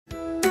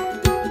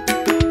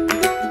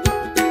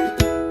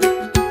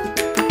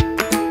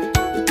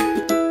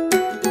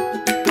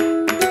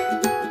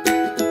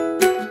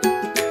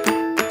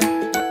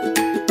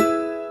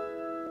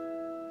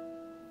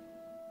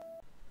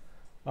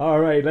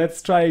right,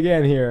 let's try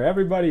again here.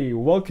 Everybody,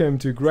 welcome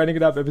to Grinding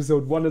It Up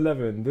episode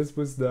 111. This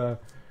was the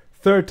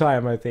third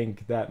time, I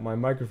think, that my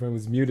microphone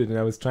was muted and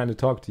I was trying to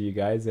talk to you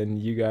guys,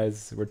 and you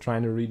guys were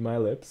trying to read my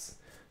lips,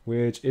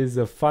 which is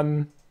a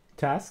fun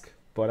task,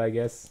 but I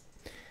guess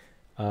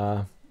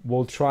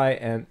we'll try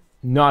and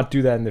not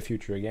do that in the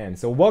future again.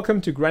 So welcome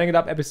to Grinding It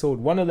Up episode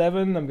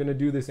 111. I'm going to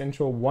do this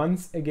intro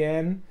once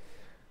again,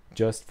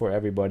 just for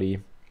everybody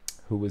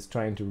who was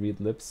trying to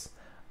read lips.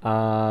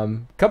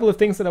 Couple of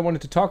things that I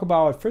wanted to talk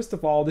about. First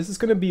of all, this is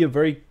going to be a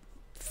very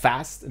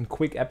fast and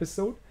quick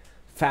episode,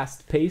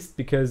 fast paced,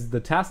 because the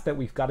task that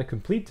we've got to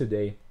complete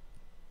today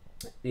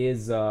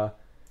is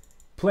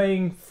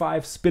playing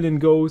 5 spin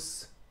and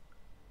goes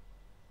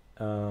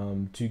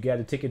to get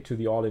a ticket to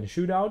the all-in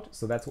shootout.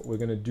 So that's what we're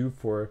going to do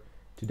for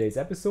today's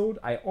episode.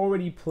 I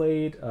already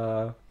played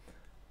a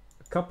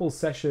couple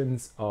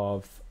sessions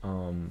of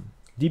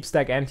deep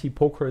stack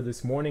anti-poker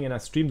this morning, and I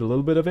streamed a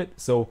little bit of it.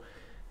 So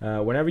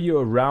whenever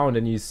you're around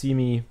and you see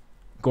me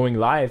going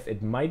live,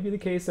 it might be the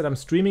case that I'm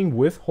streaming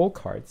with whole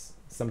cards,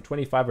 some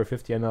 25 or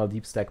 50 ML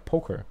deep stack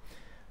poker,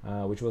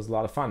 which was a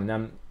lot of fun. And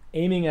I'm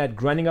aiming at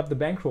grinding up the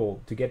bankroll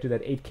to get to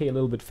that 8K a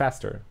little bit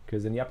faster,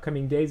 because in the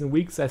upcoming days and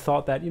weeks, I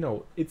thought that, you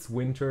know, it's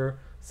winter,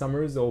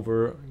 summer is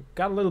over,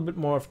 got a little bit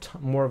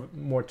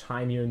more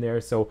time here and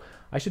there, so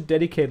I should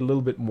dedicate a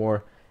little bit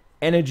more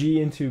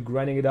energy into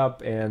grinding it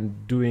up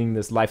and doing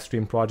this live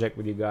stream project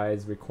with you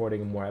guys,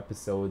 recording more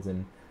episodes,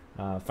 and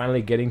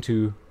finally getting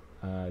to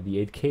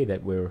the 8K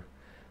that we're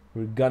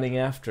gunning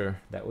after,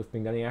 that we've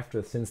been gunning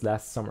after since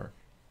last summer.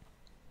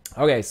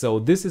 Okay, so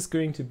this is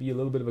going to be a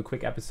little bit of a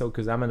quick episode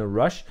because I'm in a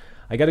rush.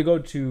 I got to go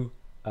to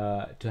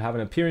have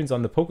an appearance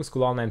on the Poker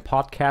School Online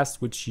podcast,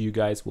 which you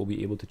guys will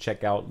be able to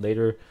check out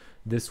later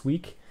this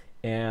week.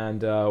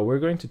 And we're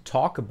going to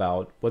talk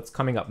about what's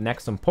coming up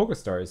next on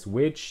PokerStars,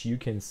 which you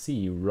can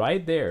see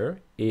right there.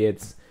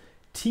 It's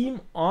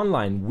Team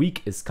Online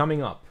Week is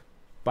coming up.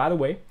 By the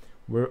way,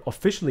 we're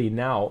officially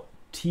now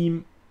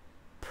Team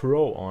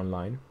Pro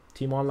Online.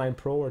 Team Online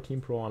Pro or Team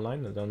Pro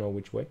Online, I don't know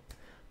which way,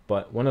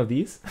 but one of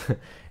these.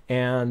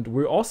 And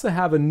we also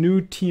have a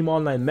new Team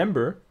Online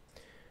member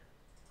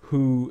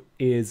who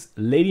is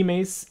Lady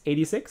Mace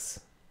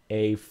 86,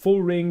 a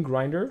full ring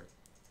grinder,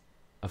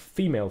 a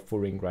female full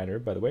ring grinder,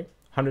 by the way,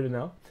 100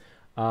 NL.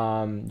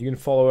 You can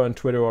follow her on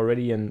Twitter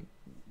already and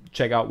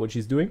check out what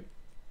she's doing.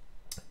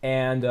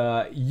 And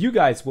you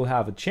guys will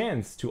have a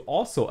chance to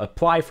also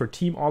apply for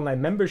Team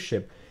Online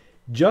membership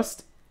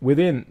just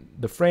within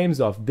the frames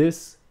of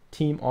this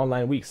Team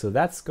Online week. So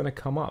that's going to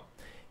come up.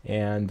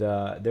 And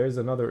there's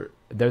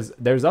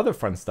other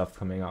fun stuff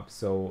coming up.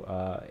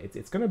 So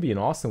it's going to be an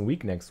awesome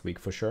week next week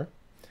for sure.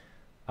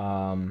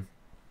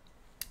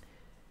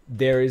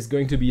 There is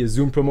going to be a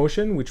Zoom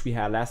promotion, which we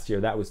had last year.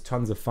 That was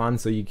tons of fun.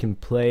 So you can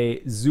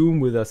play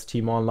Zoom with us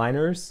Team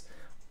Onliners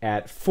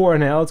at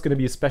 4NL. It's going to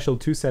be a special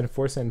 2-cent,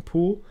 4-cent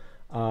pool.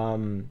 I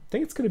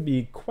think it's going to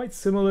be quite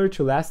similar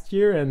to last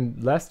year,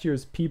 and last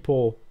year's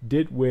people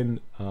did win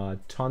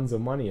tons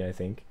of money, I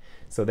think.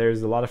 So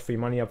there's a lot of free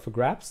money up for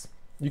grabs.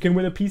 You can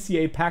win a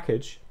PCA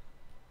package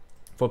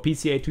for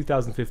PCA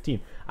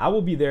 2015. I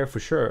will be there for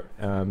sure,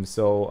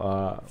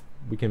 so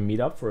we can meet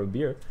up for a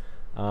beer.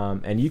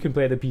 And you can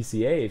play the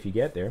PCA if you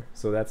get there,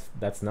 so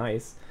that's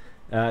nice.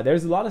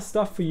 There's a lot of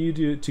stuff for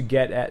you to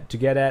get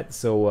at.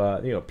 So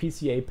you know,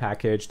 PCA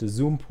package, the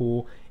Zoom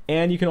pool,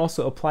 and you can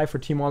also apply for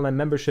Team Online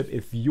membership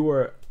if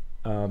you're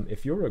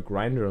a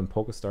grinder on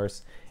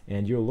PokerStars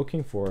and you're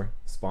looking for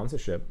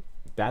sponsorship.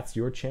 That's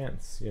your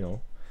chance. You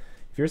know,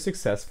 if you're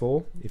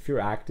successful, if you're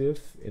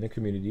active in a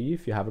community,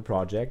 if you have a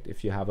project,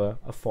 if you have a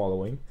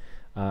following,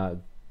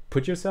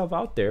 put yourself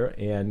out there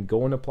and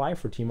go and apply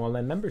for Team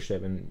Online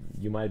membership, and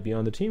you might be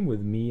on the team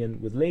with me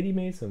and with Lady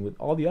Mace and with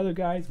all the other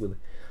guys, with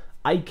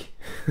Ike.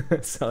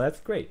 So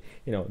that's great.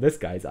 You know, this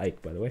guy's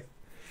Ike, by the way.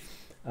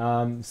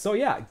 So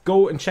yeah,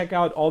 go and check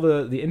out all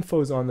the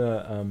infos on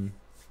the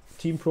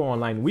Team Pro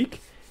Online week.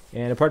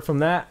 And apart from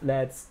that,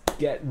 let's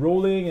get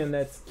rolling and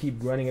let's keep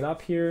grinding it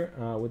up here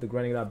with the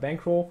grinding it up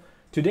bankroll.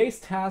 Today's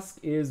task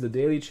is the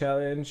daily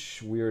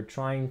challenge. We're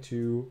trying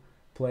to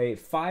play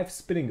 5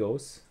 spinning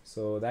goes,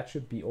 so that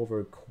should be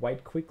over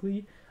quite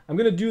quickly. I'm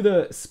gonna do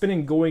the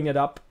spinning going it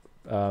up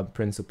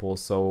principle.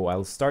 So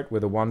I'll start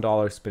with a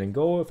 $1 spin and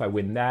go. If I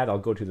win that, I'll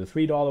go to the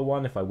 $3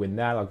 one. If I win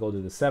that, I'll go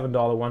to the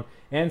 $7 one,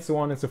 and so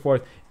on and so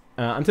forth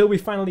until we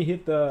finally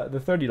hit the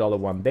 $30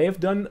 one. They have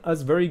done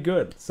us very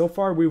good so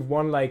far. We've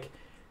won like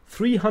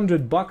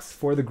 $300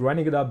 for the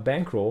grinding it up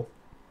bankroll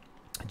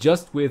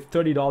just with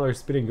 $30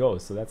 spin and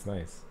goes, so that's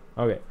nice.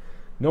 Okay,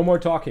 no more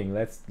talking,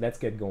 let's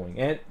get going.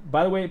 And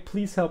by the way,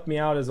 please help me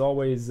out as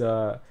always,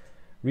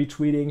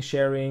 retweeting,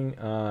 sharing,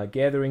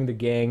 gathering the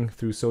gang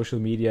through social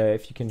media.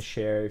 If you can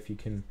share, if you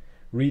can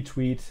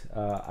retweet,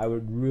 I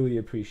would really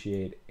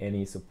appreciate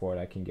any support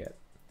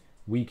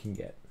we can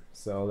get.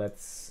 So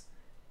let's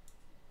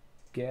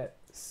get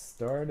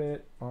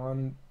started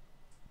on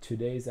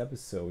today's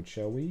episode,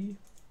 shall we?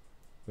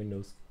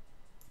 Windows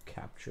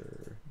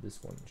capture,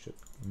 this one should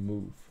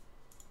move.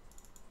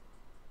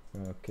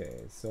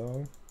 Okay,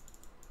 so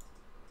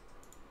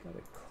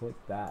Gotta click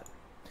that.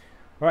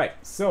 All right,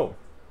 so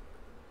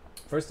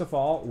first of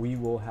all, we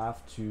will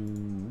have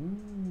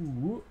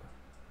to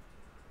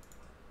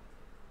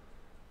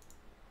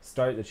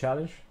start the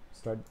challenge.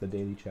 Start the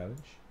daily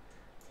challenge.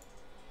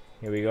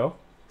 Here we go.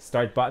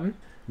 Start button.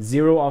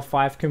 0 of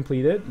 5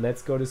 completed.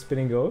 Let's go to spin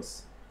and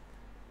goes.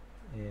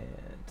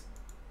 And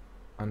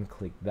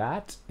unclick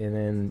that. And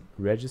then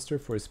register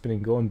for a spin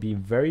and go and be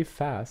very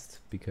fast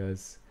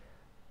because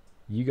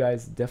you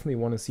guys definitely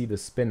want to see the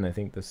spin. I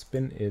think the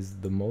spin is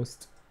the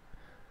most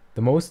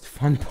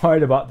fun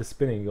part about the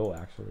spin and go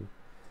actually.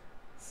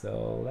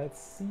 So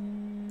let's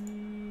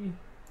see.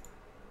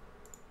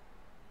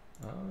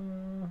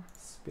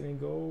 Spin and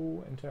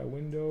go, enter a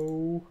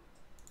window.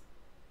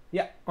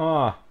 Yeah,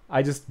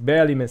 I just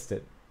barely missed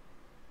it.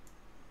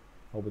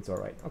 Hope it's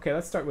alright. Okay,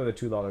 let's start with a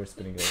 $2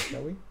 spin and go,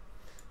 shall we?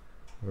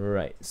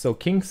 Right, so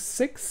king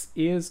 6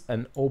 is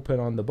an open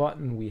on the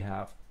button. We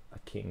have a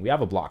king. We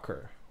have a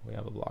blocker.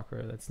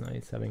 That's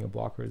nice. Having a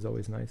blocker is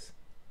always nice.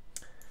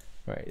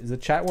 Alright, is the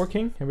chat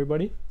working,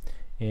 everybody?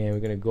 And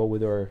we're gonna go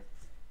with our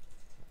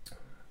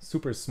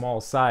super small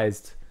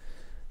sized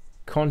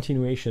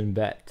continuation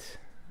bet.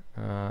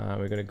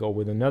 We're gonna go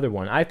with another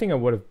one. I think I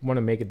would want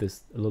to make it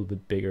this a little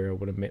bit bigger. I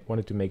would have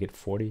wanted to make it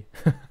 40.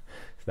 So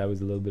that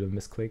was a little bit of a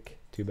misclick.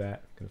 Too bad.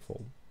 Gonna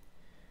fold.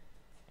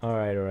 All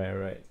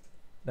right.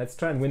 Let's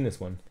try and win this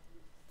one.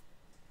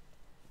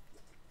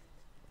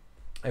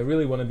 I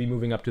really want to be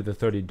moving up to the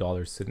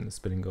 $30 sitting the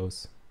spin and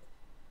goes.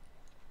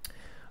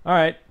 All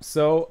right,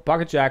 so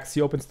pocket jacks.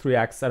 He opens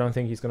 3x. I don't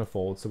think he's gonna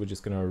fold, so we're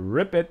just gonna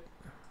rip it.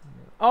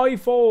 Oh, he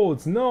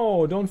folds.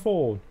 No, don't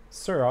fold,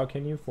 sir. How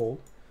can you fold?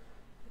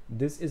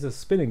 This is a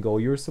spin and go.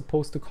 You're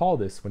supposed to call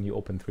this when you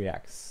open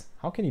 3x.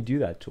 How can you do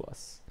that to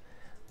us?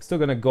 I'm still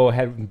gonna go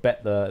ahead and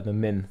bet the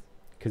min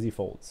because he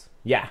folds.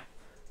 Yeah,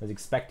 I was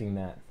expecting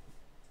that.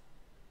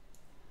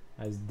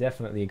 I was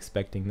definitely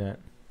expecting that.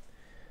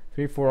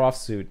 3-4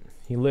 offsuit.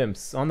 He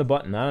limps on the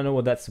button. I don't know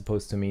what that's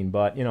supposed to mean,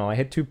 but you know, I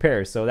hit 2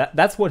 pairs. So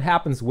that's what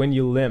happens when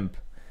you limp.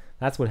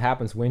 That's what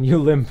happens when you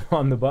limp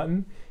on the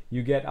button.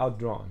 You get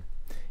outdrawn.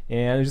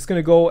 And I'm just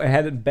gonna go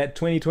ahead and bet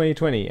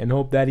 20 and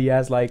hope that he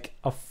has like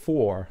a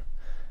 4.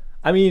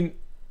 I mean,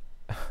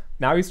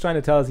 now he's trying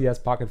to tell us he has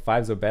pocket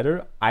 5s or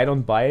better. I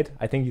don't buy it.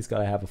 I think he's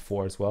gotta have a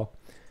 4 as well.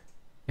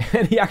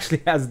 And he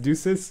actually has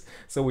deuces,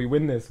 so we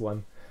win this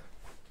one.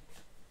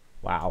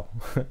 Wow.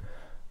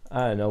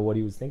 I don't know what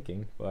he was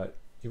thinking, but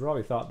he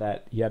probably thought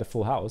that he had a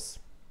full house,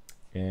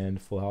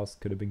 and full house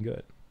could have been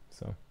good.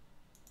 So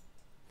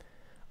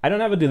I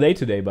don't have a delay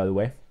today, by the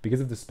way,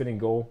 because of the spin and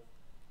go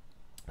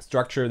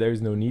structure. There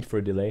is no need for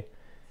a delay.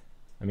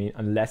 I mean,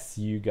 unless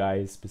you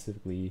guys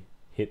specifically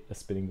hit a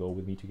spin and go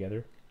with me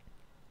together,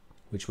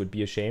 which would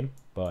be a shame,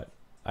 but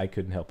I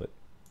couldn't help it.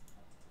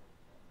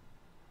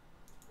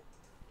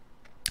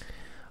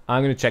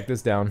 I'm gonna check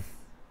this down.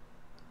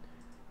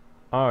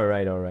 All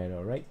right.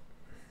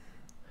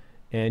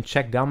 And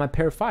check down my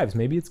pair of 5s.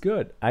 Maybe it's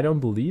good. I don't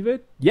believe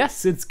it.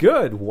 Yes, it's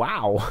good.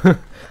 Wow.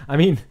 I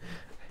mean,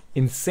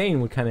 insane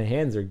what kind of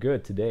hands are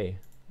good today.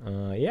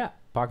 Yeah,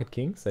 pocket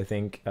kings. I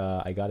think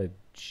I gotta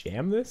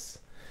jam this.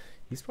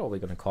 He's probably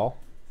gonna call.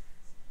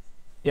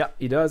 Yeah,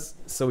 he does.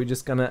 So we're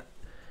just gonna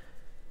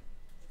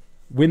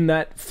win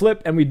that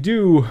flip, and we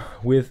do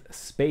with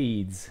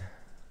spades.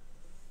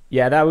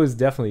 Yeah, that was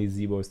definitely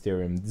Zebo's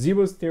theorem.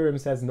 Zebo's theorem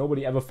says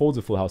nobody ever folds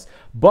a full house,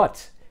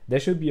 but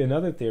there should be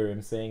another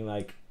theorem saying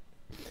like,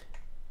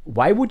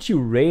 why would you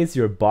raise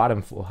your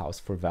bottom full house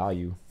for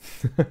value?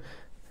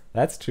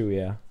 That's true,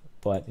 yeah.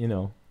 But, you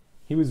know,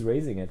 he was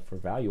raising it for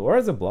value, or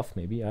as a bluff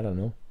maybe, I don't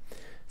know.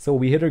 So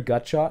we hit our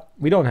gut shot.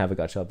 We don't have a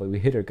gut shot, but we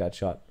hit our gut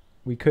shot.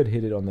 We could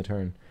hit it on the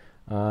turn.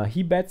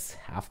 He bets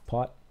half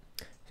pot.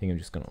 I think I'm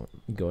just gonna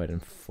go ahead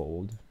and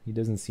fold. He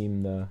doesn't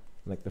seem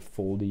like the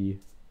foldy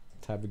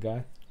type of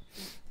guy.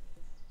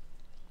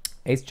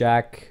 Ace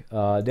jack,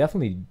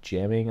 definitely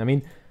jamming. I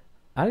mean,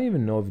 I don't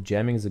even know if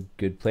jamming is a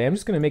good play. I'm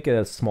just gonna make it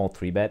a small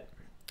 3-bet.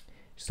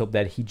 Just hope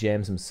that he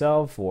jams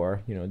himself,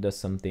 or you know, does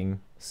something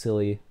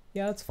silly.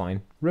 Yeah, that's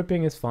fine.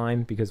 Ripping is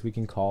fine because we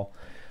can call.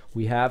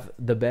 We have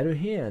the better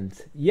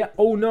hand. Yeah.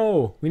 Oh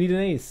no, we need an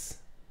ace.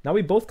 Now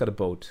we both got a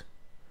boat.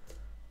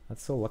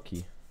 That's so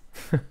lucky.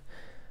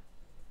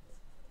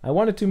 I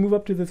wanted to move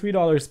up to the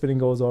 $3 spinning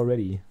goals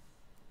already.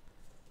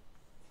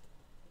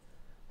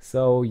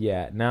 So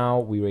yeah, now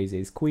we raise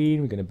ace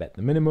queen. We're gonna bet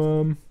the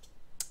minimum.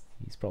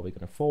 He's probably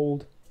gonna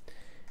fold.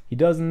 He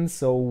doesn't,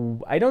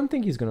 so I don't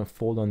think he's gonna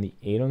fold on the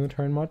 8 on the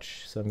turn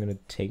much. So I'm gonna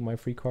take my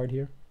free card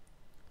here.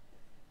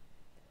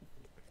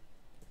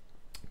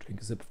 Drink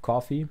a sip of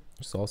coffee,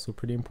 which is also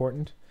pretty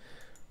important.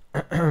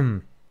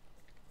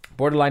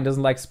 Borderline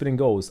doesn't like spinning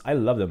goes. I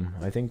love them.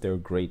 I think they're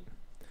great.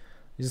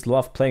 I just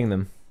love playing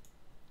them.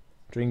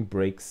 During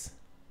breaks.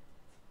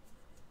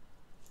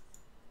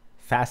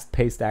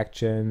 Fast-paced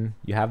action.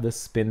 You have the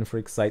spin for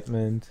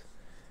excitement.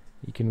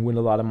 You can win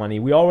a lot of money.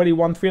 We already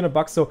won 300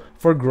 bucks, so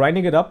for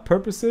grinding it up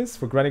purposes,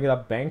 for grinding it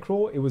up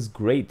bankroll, it was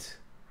great.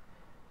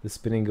 The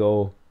spin and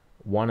go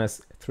won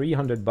us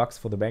 300 bucks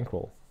for the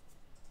bankroll.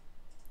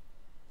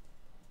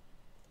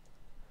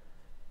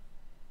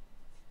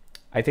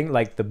 I think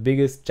like the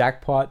biggest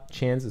jackpot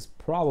chance is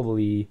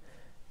probably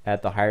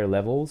at the higher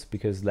levels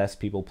because less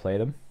people play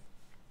them.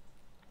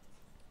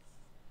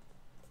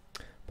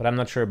 But I'm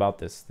not sure about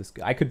this.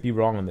 I could be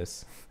wrong on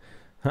this.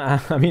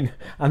 I mean,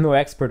 I'm no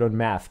expert on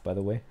math, by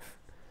the way.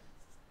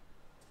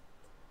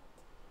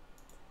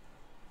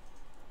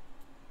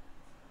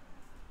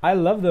 I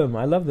love them.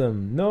 I love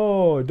them.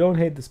 No, don't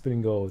hate the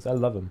spinning goals. I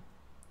love them.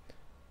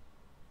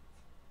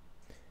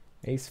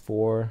 Ace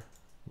 4,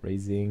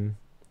 raising,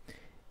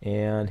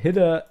 and hit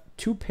a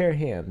 2-pair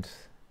hand.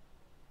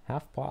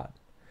 Half pot.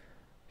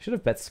 Should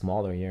have bet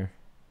smaller here.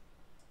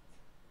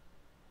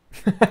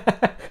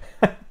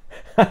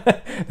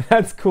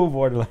 That's cool,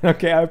 borderline.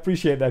 Okay, I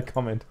appreciate that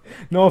comment.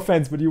 No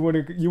offense, but you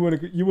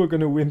were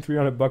gonna win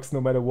 300 bucks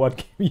no matter what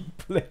game you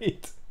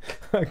played.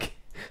 Okay,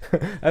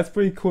 that's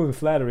pretty cool and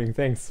flattering.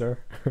 Thanks, sir.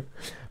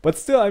 But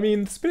still, I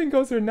mean, spinning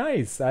goals are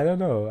nice. I don't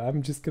know.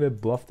 I'm just gonna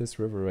bluff this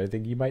river. I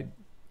think he might.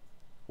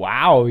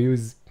 Wow, he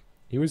was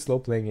slow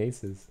playing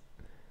aces.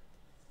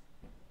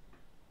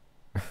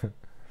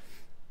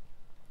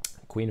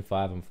 Queen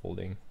 5, I'm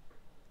folding.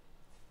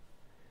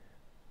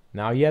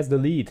 Now he has the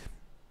lead.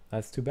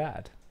 That's too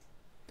bad.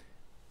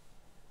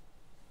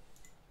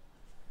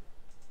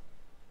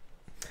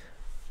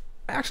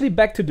 Actually,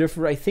 back to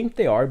differ. I think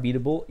they are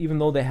beatable, even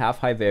though they have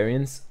high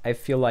variance. I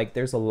feel like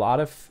there's a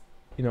lot of,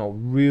 you know,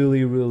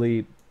 really,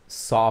 really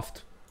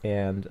soft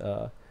and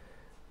a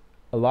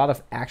lot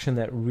of action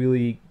that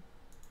really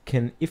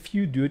can, if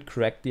you do it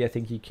correctly, I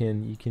think you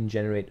can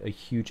generate a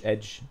huge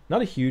edge.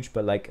 Not a huge,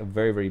 but like a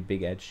very, very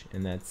big edge,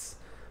 and that's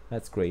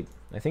great.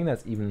 I think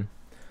that's even.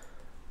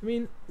 I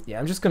mean, yeah,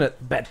 I'm just gonna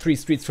bet 3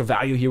 streets for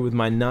value here with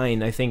my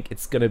 9. I think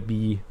it's gonna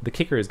be, the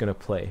kicker is gonna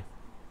play.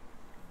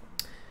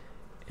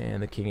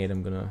 And the king 8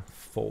 I'm gonna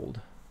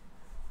fold.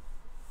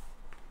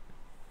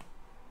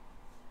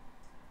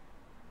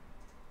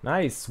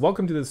 Nice,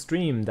 welcome to the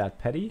stream, that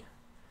petty.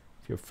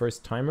 If you're a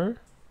first timer.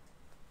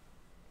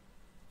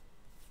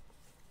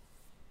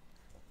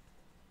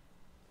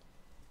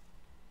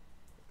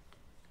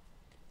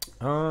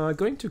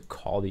 Going to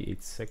call the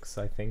 8-6,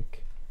 I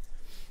think.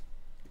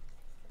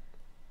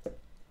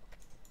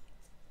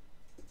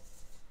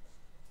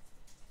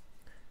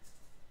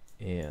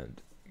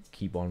 And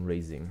keep on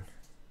raising.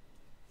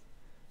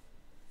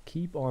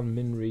 Keep on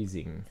min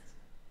raising.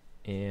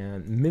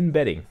 And min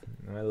betting.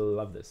 I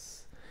love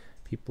this.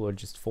 People are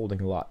just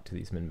folding a lot to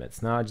these min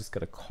bets. Now I just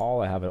got a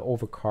call. I have an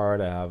overcard.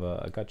 I have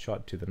a gut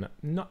shot to the nut.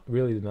 Not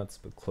really the nuts,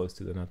 but close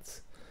to the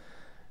nuts.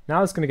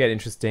 Now it's gonna get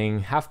interesting.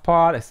 Half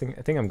pot. I think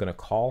I'm gonna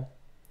call.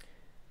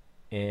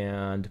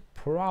 And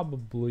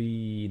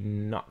probably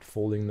not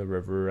folding the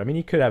river. I mean,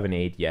 he could have an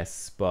 8,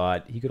 yes,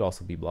 but he could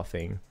also be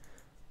bluffing.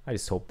 I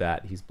just hope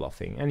that he's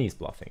bluffing, and he's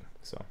bluffing.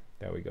 So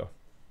there we go.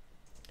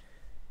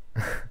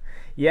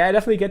 Yeah, I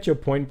definitely get your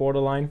point,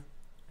 borderline.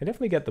 I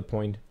definitely get the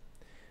point.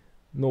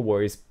 No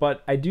worries.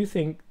 But I do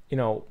think, you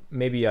know,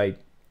 maybe I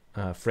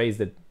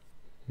phrased it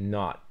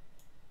not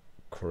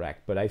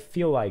correct, but I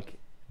feel like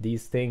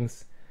these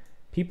things,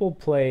 people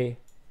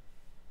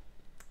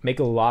make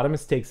a lot of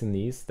mistakes in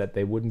these that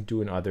they wouldn't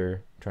do in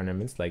other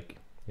tournaments, like,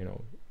 you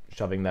know,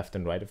 shoving left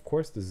and right, of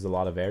course. This is a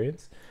lot of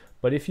variance.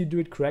 But if you do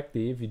it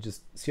correctly, if you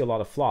just see a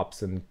lot of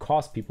flops and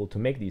cause people to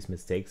make these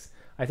mistakes,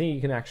 I think you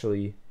can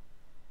actually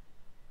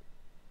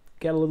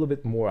get a little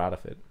bit more out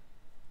of it.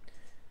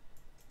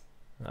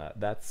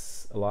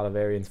 That's a lot of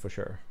variance for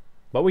sure.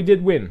 But we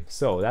did win,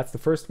 so that's the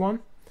first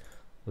one.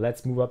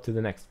 Let's move up to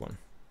the next one.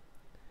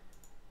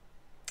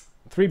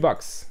 $3.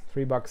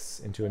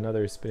 $3 into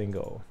another spin and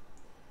go.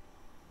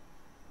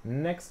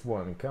 Next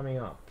one coming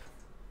up.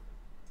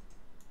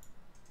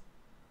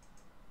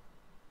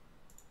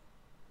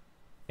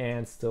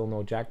 And still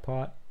no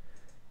jackpot,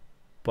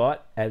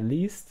 but at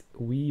least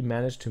we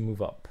managed to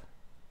move up.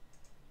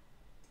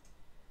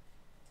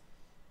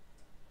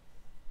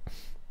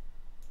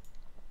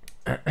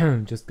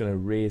 Just gonna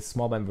raise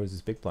small blind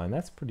versus big blind.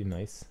 That's pretty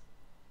nice.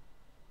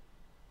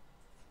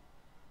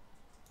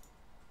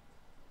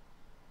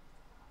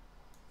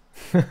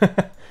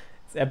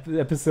 It's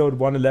episode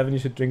 111. You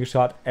should drink a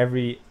shot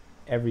every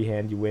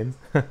hand you win.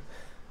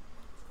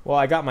 Well,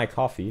 I got my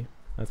coffee,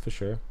 that's for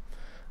sure.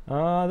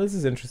 This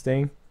is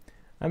interesting.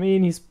 I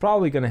mean, he's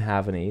probably gonna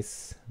have an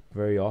ace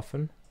very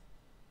often.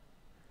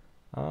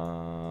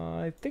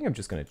 I think I'm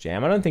just gonna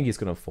jam. I don't think he's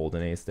gonna fold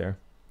an ace there.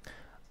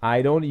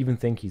 I don't even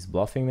think he's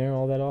bluffing there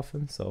all that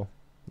often, so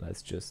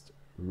let's just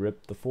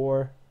rip the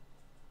 4.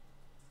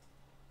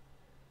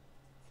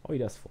 Oh, he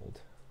does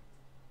fold.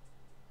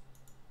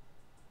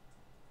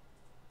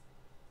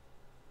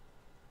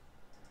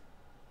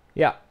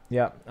 Yeah.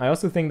 I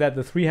also think that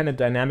the 3-handed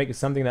dynamic is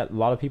something that a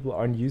lot of people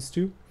aren't used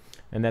to,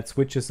 and that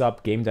switches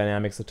up game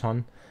dynamics a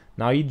ton.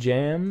 Now he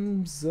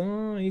jams.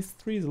 Ace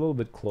 3 is a little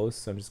bit close,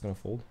 so I'm just gonna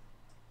fold.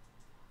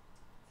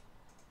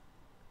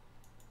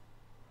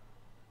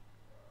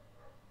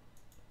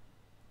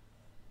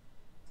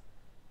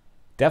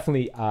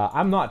 Definitely,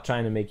 I'm not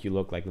trying to make you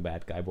look like the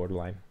bad guy,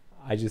 borderline.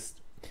 I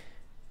just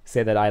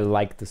say that I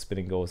like the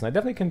spinning goals, and I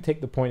definitely can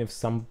take the point if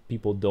some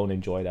people don't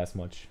enjoy it as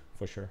much,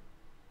 for sure.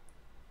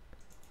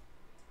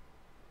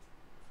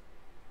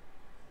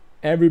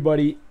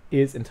 everybody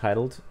is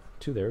entitled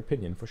to their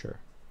opinion for sure.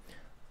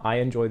 I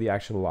enjoy the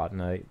action a lot,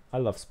 and I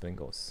love spin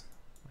goes.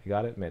 I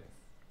gotta admit.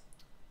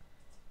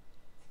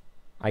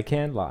 I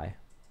can't lie.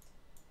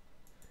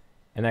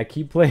 And I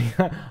keep playing.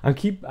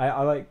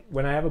 I like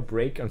when I have a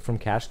break from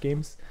cash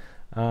games.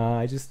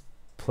 I just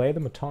play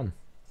them a ton.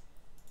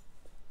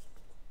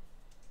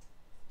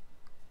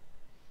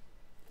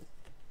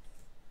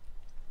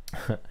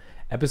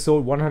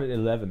 Episode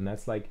 111.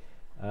 That's like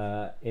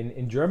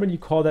in German you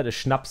call that a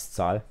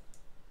Schnapszahl.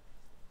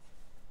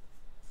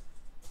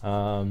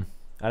 I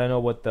don't know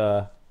what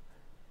the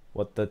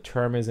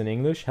term is in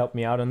English. Help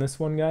me out on this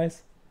one,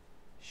 guys.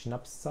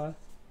 Schnapszahl.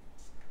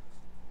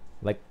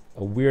 Like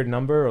a weird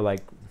number, or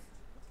like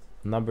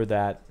a number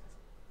that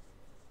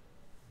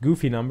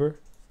goofy number.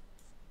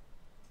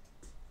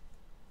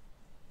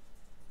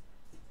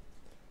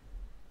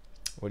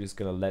 We're just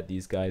gonna let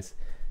these guys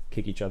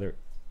kick each other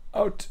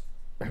out.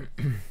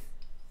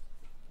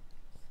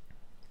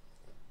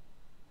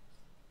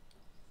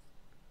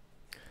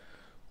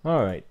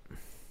 All right,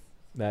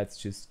 let's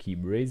just keep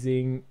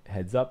raising.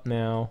 Heads up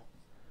now.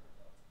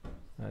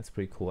 That's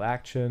pretty cool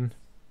action.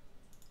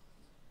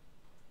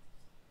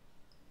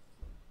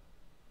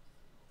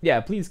 Yeah,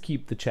 please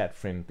keep the chat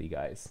friendly,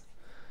 guys.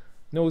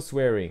 No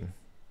swearing,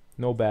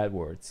 no bad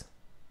words.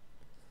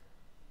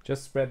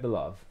 Just spread the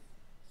love.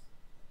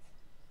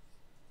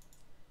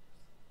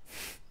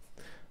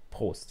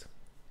 Prost.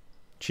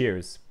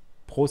 Cheers.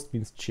 Prost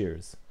means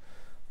cheers.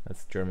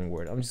 That's the German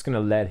word. I'm just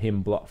gonna let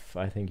him bluff.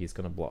 I think he's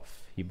gonna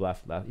bluff. He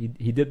bluffed last.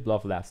 He did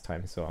bluff last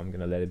time, so I'm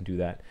gonna let him do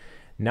that.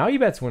 Now he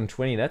bets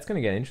 120. That's gonna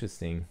get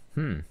interesting.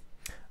 I'm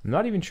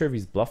not even sure if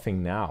he's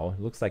bluffing now.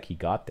 It looks like he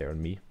got there on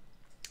me.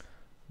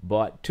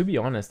 But to be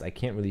honest, I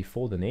can't really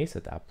fold an ace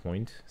at that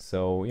point.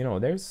 So, you know,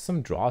 there's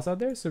some draws out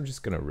there, so I'm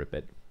just gonna rip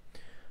it.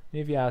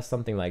 Maybe he has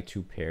something like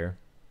 2 pair.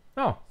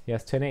 Oh, he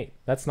has 10-8.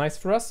 That's nice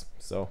for us.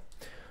 So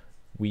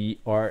we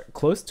are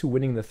close to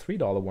winning the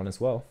 $3 one as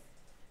well.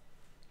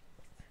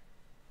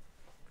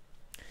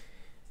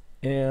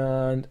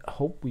 And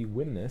hope we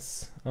win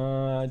this.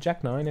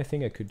 Jack 9, I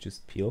think I could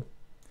just peel.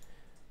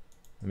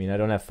 I mean, I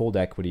don't have fold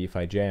equity if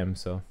I jam,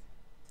 so.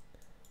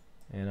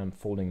 And I'm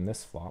folding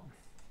this flop.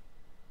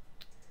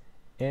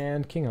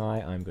 And King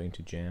High, I'm going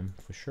to jam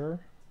for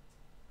sure.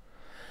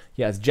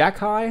 Yeah, it's Jack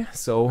High,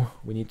 so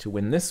we need to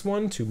win this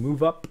one to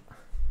move up.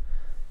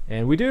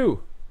 And we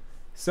do.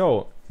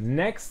 So,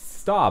 next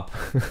stop.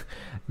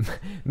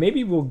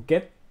 Maybe we'll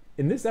get,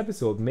 in this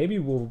episode, maybe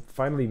we'll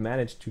finally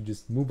manage to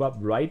just move up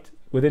right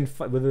within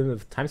a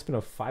time span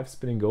of 5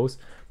 spinning goes,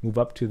 move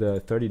up to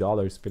the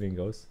 $30 spinning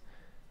goes.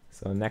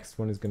 So the next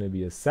one is going to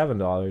be a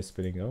 $7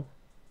 spinning go.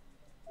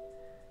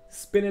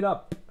 Spin it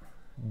up,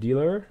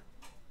 dealer.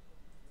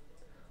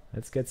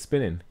 Let's get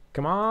spinning.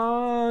 Come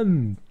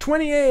on,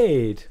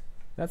 28.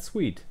 That's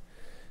sweet.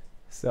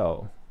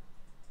 So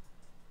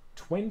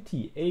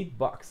 28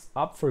 bucks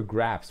up for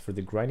grabs for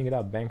the grinding it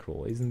out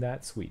bankroll. Isn't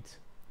that sweet?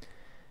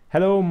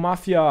 Hello,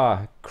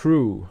 Mafia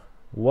crew.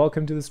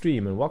 Welcome to the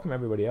stream, and welcome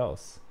everybody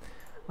else.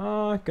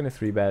 Gonna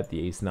 3-bet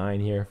the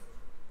ace-9 here.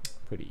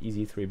 Pretty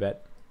easy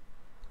 3-bet.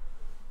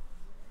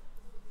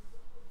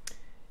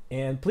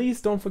 And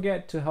please don't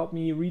forget to help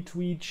me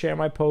retweet, share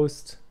my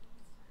post,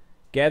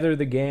 gather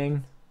the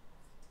gang.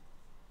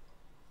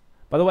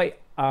 By the way,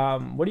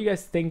 what do you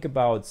guys think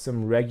about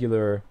some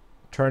regular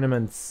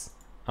tournaments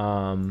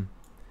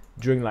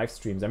during live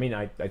streams? I mean,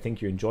 I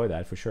think you enjoy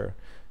that for sure.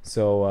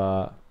 So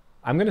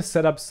I'm gonna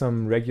set up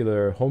some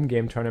regular home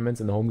game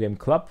tournaments in the home game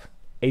club.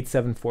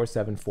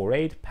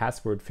 874748,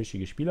 password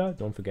Fischige Spieler.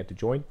 Don't forget to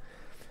join.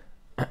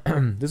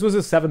 This was a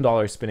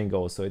 $7 spinning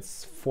goal, so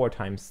it's 4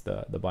 times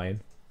the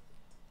buy-in.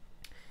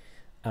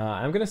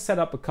 I'm gonna set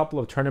up a couple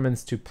of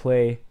tournaments to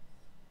play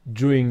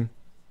during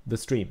the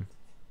stream.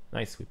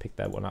 Nice, we picked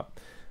that one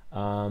up.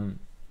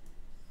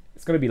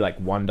 It's gonna be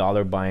like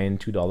 $1 buy-in,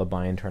 $2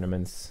 buy-in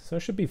tournaments, so it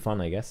should be fun,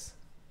 I guess,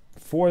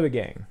 for the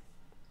gang.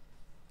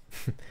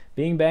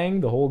 Bing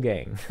bang, the whole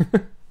gang.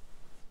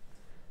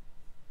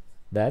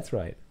 That's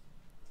right.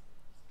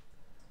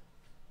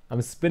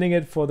 I'm spinning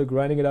it for the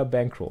grinding it up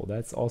bankroll.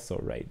 That's also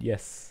right.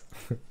 Yes.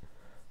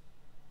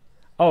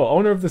 Oh,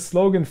 owner of the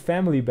slogan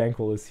Family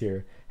Bankroll is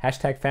here.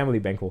 Hashtag Family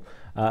Bankroll.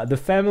 The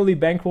Family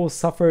Bankroll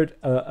suffered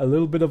a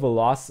little bit of a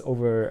loss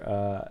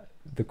over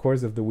the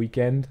course of the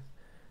weekend.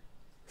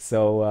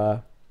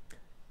 So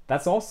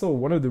that's also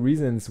one of the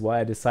reasons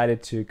why I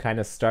decided to kind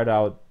of start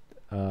out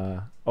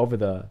over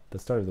the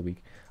start of the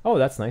week. Oh,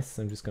 that's nice.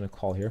 I'm just going to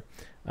call here.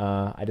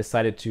 I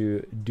decided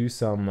to do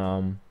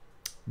some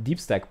deep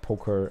stack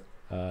poker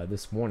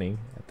this morning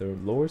at the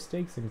lower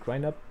stakes and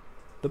grind up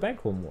the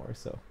bankroll more.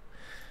 So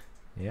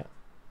yeah,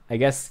 I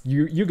guess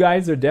you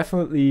guys are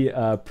definitely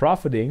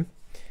profiting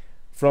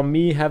from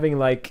me having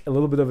like a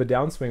little bit of a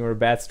downswing or a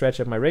bad stretch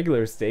at my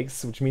regular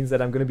stakes, which means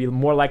that I'm going to be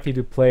more likely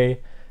to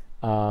play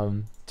for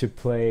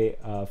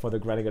the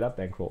grinding it up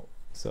bankroll.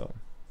 So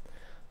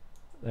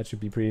that should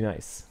be pretty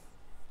nice.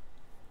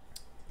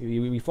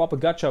 We flop a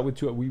gut shot with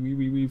 2.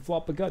 We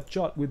flop a gut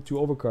shot with 2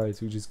 overcards.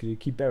 We just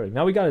keep barreling.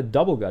 Now we got a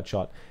double gut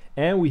shot,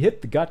 and we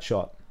hit the gut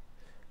shot.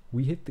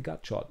 We hit the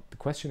gut shot. The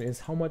question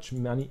is, how much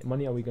money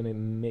are we gonna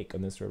make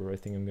on this river? I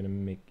think I'm gonna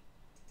make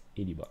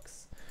 80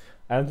 bucks.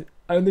 And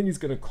I don't think he's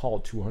gonna call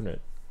 200.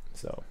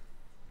 So,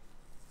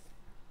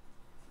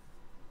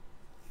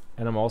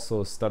 and I'm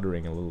also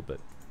stuttering a little bit.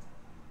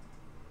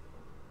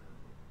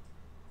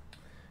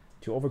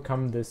 To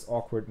overcome this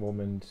awkward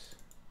moment,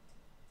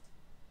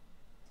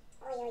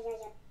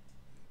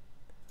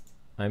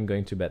 I'm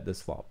going to bet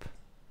this flop.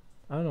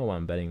 I don't know why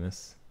I'm betting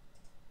this.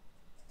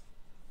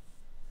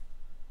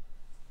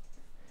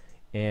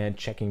 And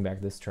checking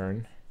back this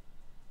turn.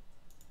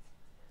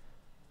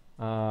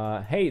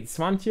 Hey,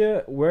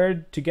 Svantje,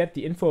 where to get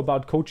the info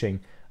about coaching?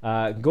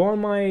 Go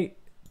on my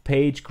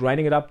page,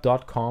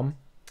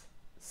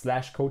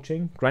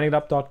 grindingitup.com/coaching,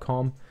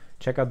 grindingitup.com.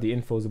 Check out the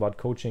infos about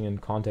coaching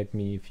and contact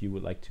me if you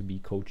would like to be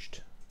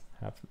coached,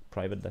 have a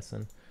private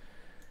lesson.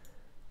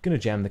 Gonna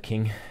jam the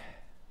king.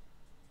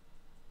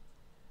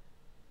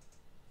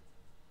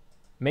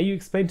 May you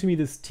explain to me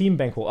this team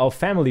bankroll? Oh,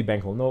 family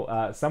bankroll.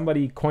 No,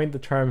 somebody coined the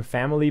term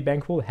family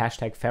bankroll,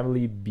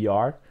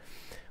 #FamilyBR,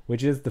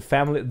 which is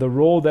the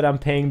role that I'm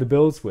paying the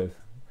bills with.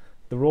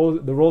 The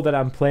role that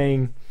I'm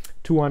playing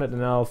 200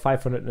 NL,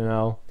 500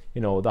 NL,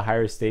 you know, the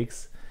higher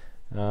stakes,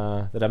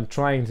 that I'm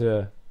trying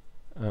to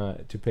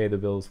pay the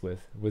bills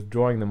with,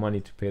 withdrawing the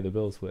money to pay the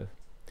bills with.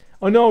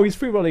 Oh no, he's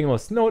free rolling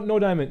us. No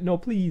diamond. No,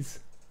 please.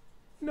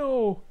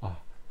 No. Oh,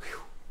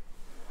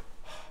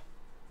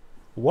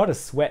 what a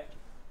sweat.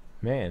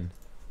 Man.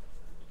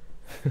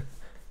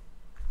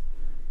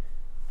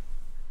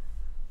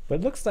 But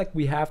it looks like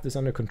we have this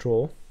under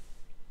control.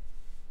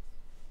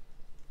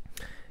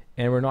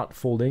 And we're not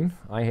folding.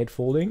 I hate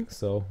folding,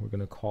 so we're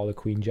gonna call a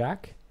queen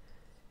jack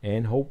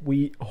and hope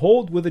we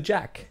hold with a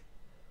jack.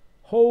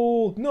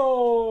 Hold.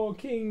 No,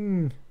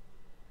 king.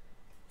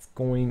 It's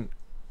going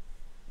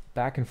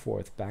back and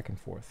forth, back and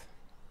forth.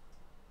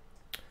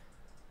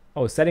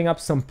 Oh, setting up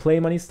some play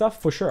money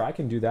stuff? For sure, I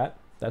can do that.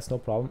 That's no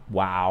problem.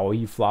 Wow,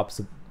 he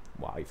flops.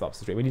 Wow, he flops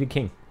straight. We need a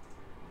king.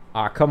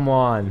 Ah, come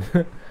on.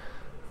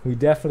 We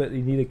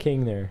definitely need a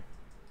king there.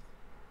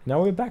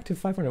 Now we're back to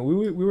 500.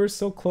 We were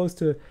so close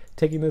to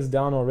taking this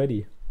down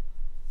already.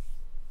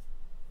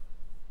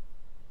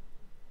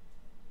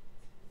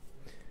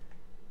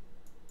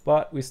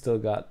 But we still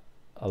got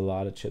a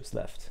lot of chips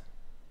left.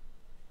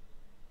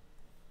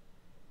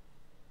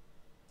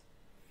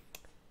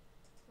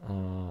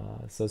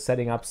 So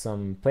setting up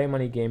some play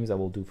money games I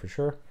will do for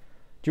sure.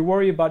 Do you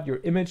worry about your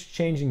image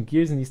changing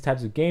gears in these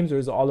types of games, or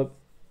is all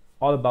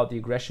about the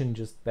aggression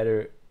just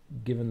better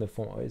given the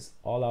form? Is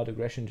all out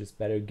aggression just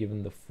better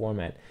given the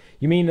format?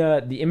 You mean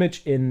the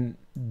image in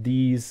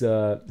these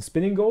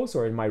spinning goals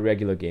or in my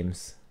regular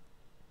games?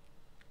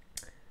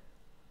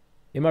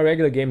 In my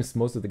regular games,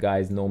 most of the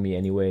guys know me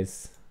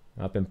anyways.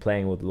 I've been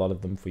playing with a lot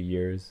of them for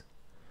years,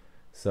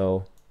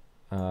 so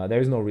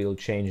there's no real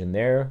change in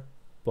there.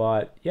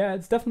 But yeah,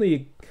 it's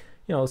definitely,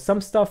 you know,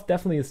 some stuff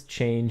definitely has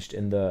changed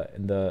in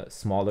the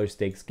smaller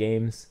stakes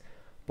games,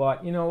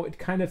 but you know, it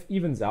kind of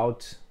evens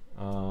out.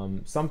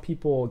 Some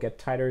people get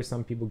tighter,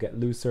 some people get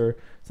looser,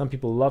 some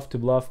people love to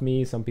bluff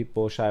me, some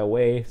people shy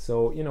away,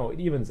 so you know, it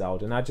evens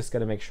out, and I just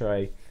gotta make sure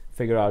I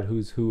figure out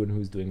who's who and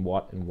who's doing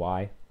what and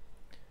why.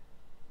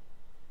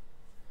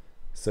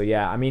 So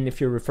yeah, I mean,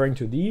 if you're referring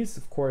to these,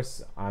 of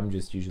course I'm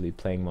just usually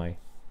playing my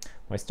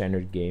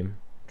standard game,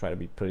 try to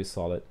be pretty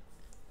solid,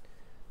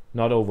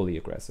 not overly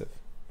aggressive.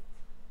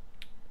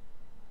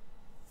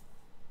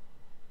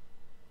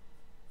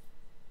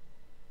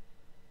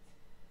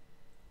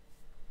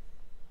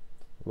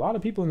 A lot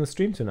of people in the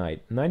stream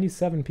tonight,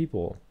 97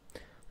 people.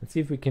 Let's see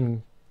if we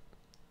can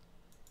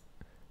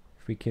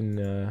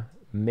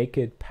make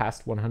it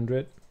past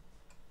 100.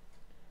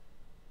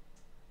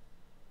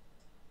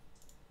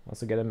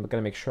 Also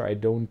gotta make sure I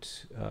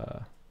don't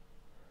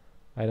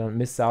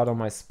miss out on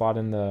my spot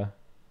in the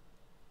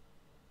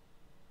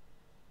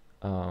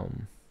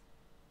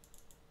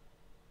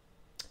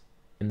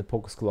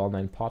Poker School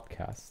Online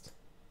podcast.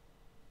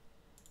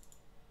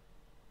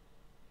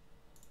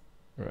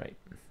 Right.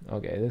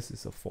 Okay, this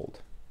is a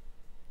fold.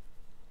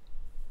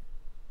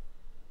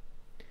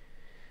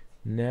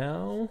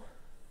 Now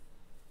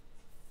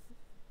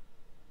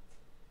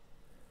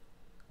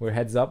we're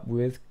heads up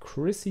with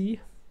Chrissy.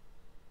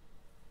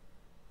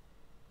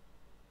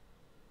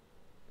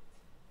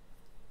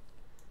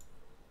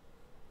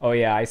 Oh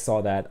yeah, I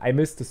saw that. I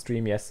missed the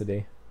stream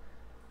yesterday.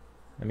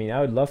 I mean, I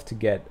would love to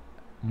get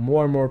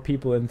more and more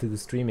people into the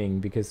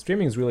streaming, because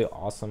streaming is really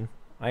awesome.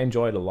 I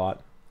enjoy it a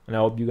lot, and I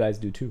hope you guys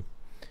do too.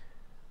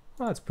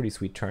 Well, that's a pretty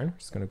sweet turn.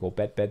 Just gonna go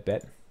bet, bet,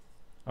 bet.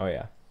 Oh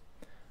yeah.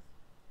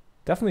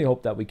 Definitely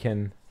hope that we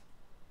can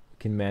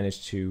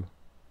manage to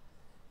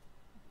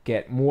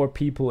get more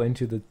people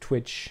into the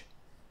Twitch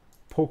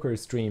poker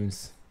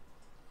streams.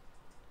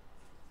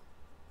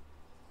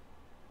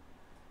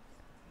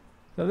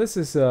 So this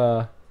is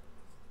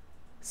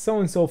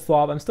so-and-so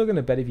flop. I'm still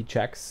gonna bet if he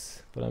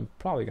checks, but I'm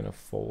probably gonna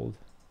fold.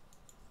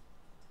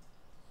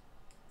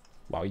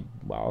 Wow,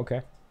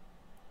 okay.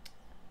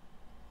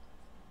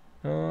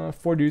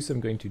 4 deuce, I'm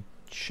going to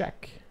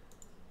check.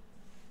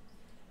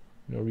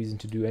 No reason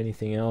to do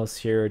anything else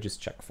here,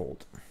 just check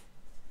fold.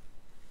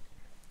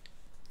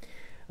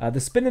 The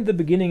spin at the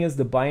beginning is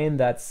the buy-in,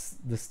 that's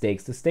the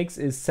stakes. The stakes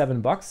is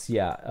 $7,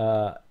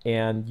 yeah,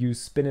 and you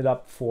spin it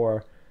up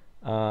for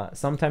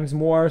sometimes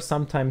more,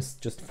 sometimes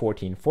just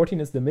 14. 14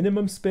 is the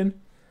minimum spin,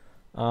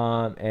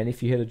 and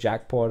if you hit a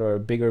jackpot or a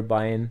bigger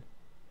buy-in,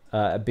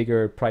 a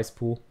bigger price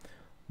pool,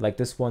 like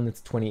this one,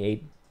 it's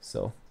 28.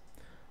 So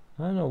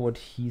I don't know what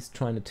he's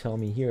trying to tell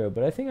me here,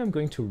 but I think I'm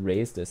going to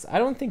raise this. I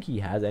don't think he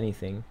has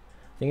anything.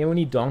 I think when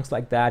he donks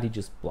like that, he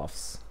just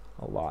bluffs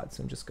a lot.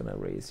 So I'm just gonna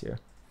raise here.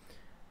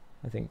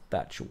 I think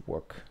that should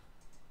work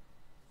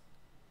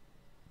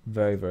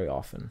very, very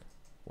often.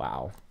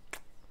 Wow.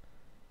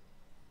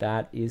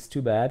 That is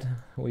too bad.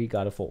 We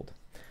gotta fold.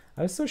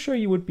 I was so sure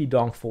you would be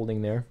donk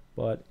folding there,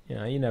 but you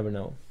know, you never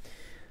know.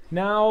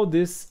 Now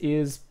this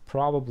is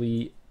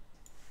probably,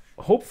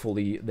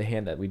 hopefully, the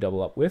hand that we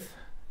double up with.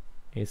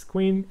 Ace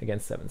queen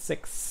against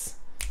 7-6.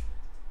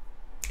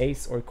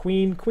 Ace or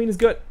queen. Queen is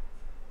good.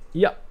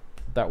 Yep,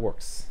 that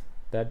works.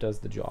 That does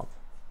the job.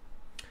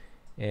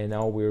 And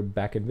now we're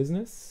back in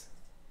business.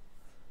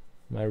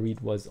 My read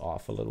was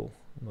off a little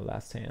in the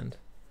last hand.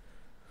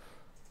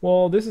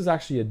 Well, this is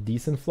actually a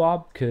decent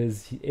flop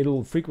because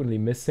it'll frequently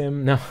miss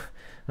him. Now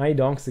he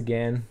donks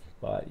again,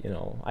 but you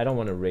know, I don't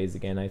want to raise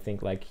again. I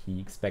think like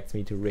he expects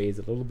me to raise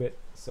a little bit,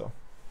 so.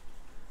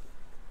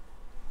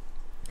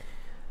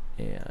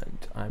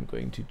 And I'm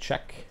going to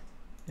check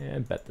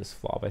and bet this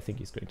flop. I think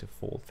he's going to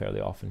fold fairly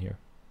often here.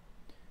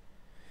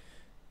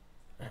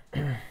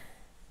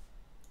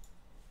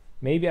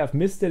 Maybe I've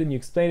missed it and you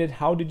explained it.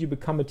 How did you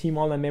become a Team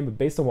Online member?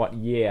 Based on what?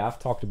 Yeah, I've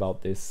talked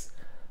about this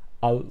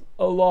a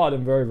lot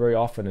and very, very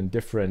often in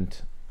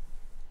different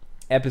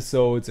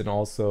episodes and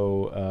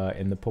also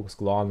in the Poker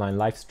School Online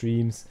live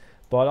streams.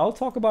 But I'll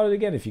talk about it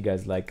again if you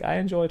guys like. I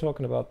enjoy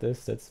talking about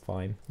this. That's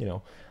fine. You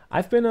know,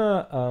 I've been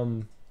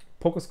a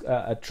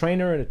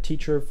trainer and a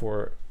teacher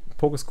for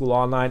Poker School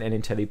Online and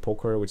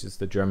IntelliPoker, which is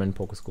the German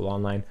Poker School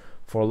Online,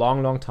 for a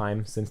long, long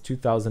time, since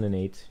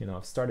 2008. You know,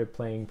 I've started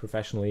playing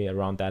professionally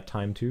around that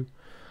time too.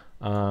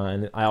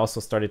 And I also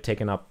started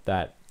taking up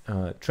that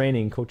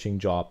training, coaching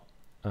job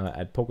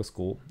at Poker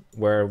School,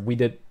 where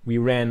we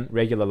ran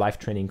regular live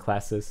training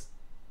classes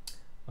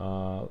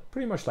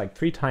pretty much like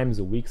 3 times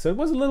a week. So it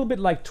was a little bit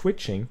like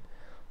twitching,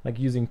 like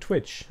using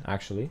Twitch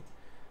actually.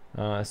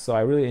 So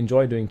I really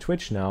enjoy doing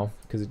Twitch now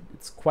because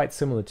it's quite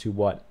similar to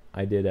what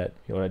I did at,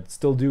 you know, I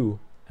still do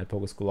at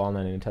Poker School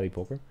Online and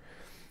IntelliPoker.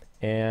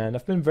 And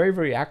I've been very,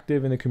 very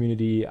active in the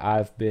community.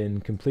 I've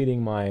been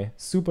completing my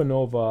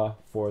Supernova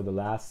for the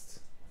last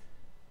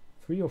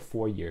 3 or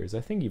 4 years. I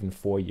think even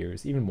 4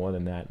 years, even more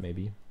than that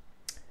maybe.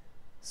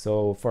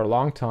 So for a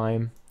long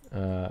time,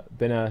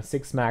 been a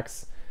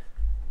successful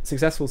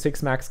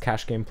 6-max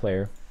cash game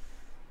player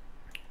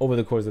over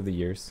the course of the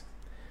years.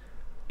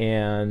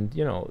 And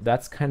you know,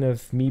 that's kind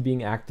of me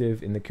being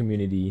active in the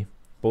community,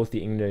 both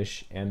the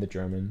English and the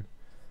German,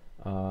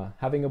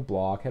 having a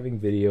blog, having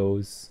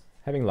videos,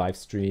 having live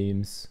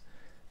streams,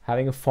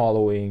 having a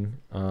following,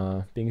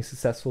 being a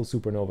successful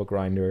Supernova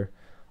grinder,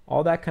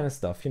 all that kind of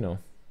stuff, you know,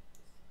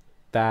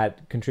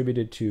 that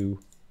contributed to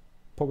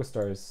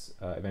PokerStars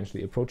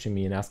eventually approaching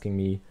me and asking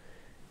me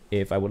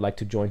if I would like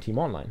to join Team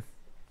Online.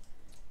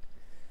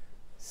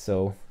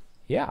 So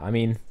yeah, I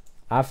mean,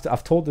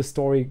 I've told this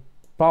story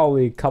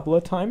probably a couple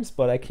of times,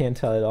 but I can't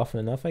tell it often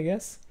enough, I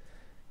guess,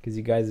 because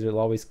you guys are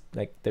always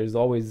like, there's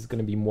always going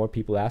to be more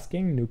people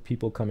asking, new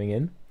people coming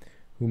in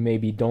who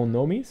maybe don't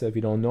know me. So if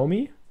you don't know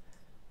me,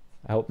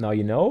 I hope now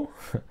you know.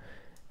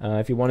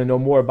 If you want to know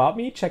more about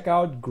me, check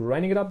out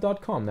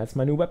grindingitup.com. That's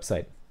my new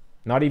website.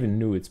 Not even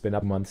new, it's been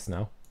up months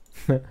now.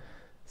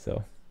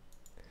 So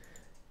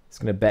he's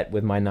going to bet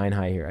with my 9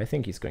 high here. I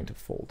think he's going to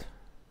fold.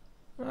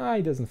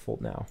 He doesn't fold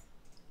now.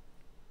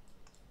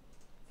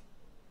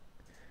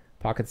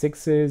 Pocket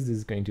sixes, this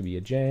is going to be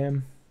a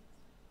jam.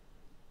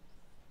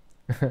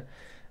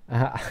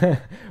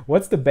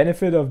 What's the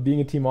benefit of being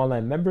a Team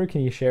Online member?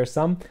 Can you share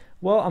some?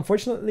 Well,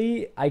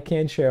 unfortunately, I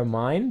can't share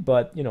mine,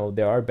 but you know,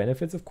 there are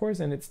benefits, of course,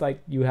 and it's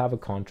like you have a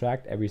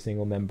contract. Every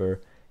single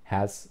member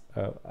has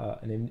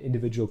an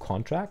individual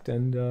contract,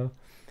 and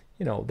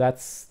you know,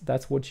 that's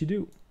what you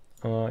do.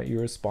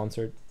 You're a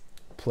sponsored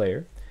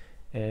player,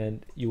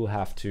 and you will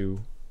have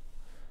to,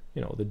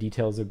 you know, the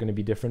details are going to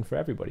be different for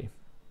everybody.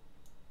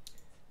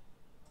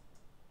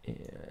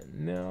 And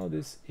now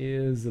this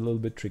is a little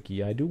bit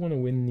tricky. I do want to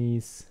win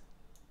these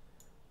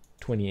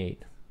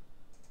 28.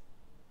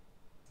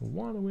 I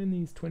want to win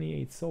these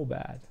 28 so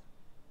bad.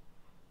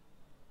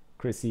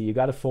 Chrissy, you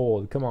got to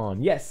fold. Come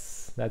on.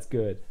 Yes, that's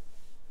good.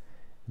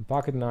 And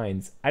pocket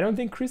nines. I don't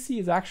think Chrissy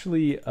is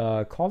actually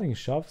calling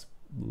shoves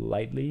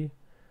lightly.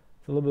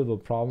 It's a little bit of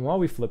a problem. Well,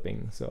 we're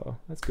flipping, so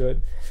that's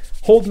good.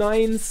 Hold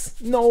nines.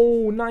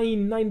 No,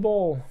 nine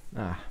ball.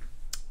 Ah,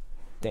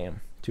 damn.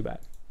 Too bad.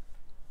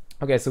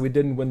 Okay, so we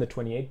didn't win the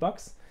 28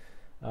 bucks,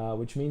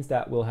 which means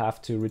that we'll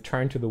have to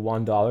return to the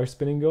 $1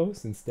 spinning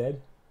goes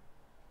instead.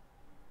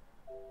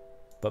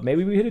 But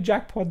maybe we hit a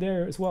jackpot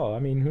there as well. I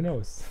mean, who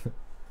knows?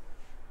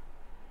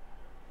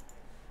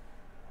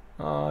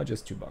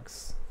 Just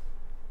 $2.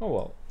 Oh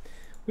well,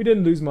 we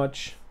didn't lose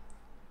much.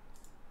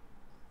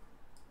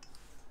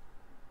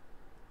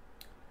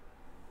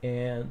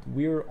 And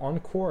we're on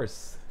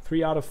course.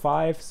 3 out of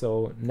 5.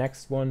 So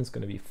next one is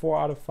going to be 4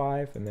 out of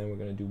 5, and then we're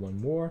going to do one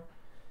more,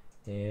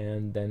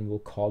 and then we'll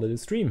call it a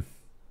stream.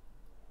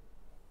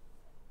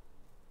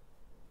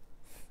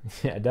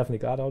 Yeah, definitely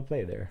got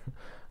outplayed there.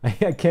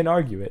 I can't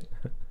argue it.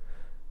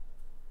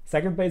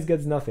 Second place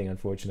gets nothing,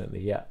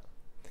 unfortunately. Yeah,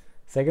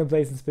 second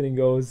place in spinning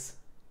goes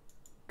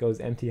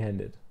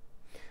empty-handed.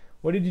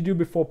 What did you do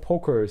before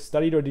poker?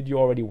 Studied or did you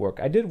already work?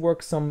 I did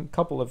work some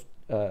couple of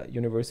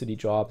university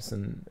jobs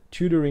and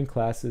tutoring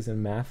classes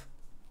in math.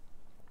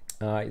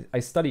 I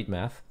studied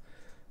math.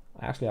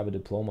 I actually have a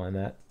diploma in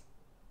that.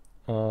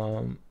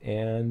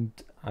 And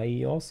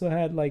I also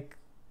had like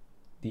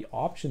the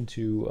option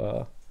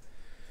to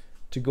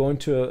go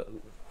into a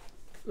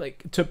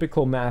like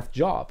typical math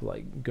job,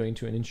 like going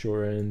to an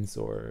insurance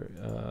or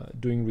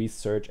doing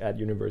research at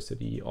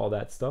university, all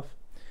that stuff.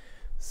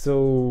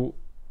 So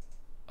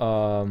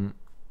that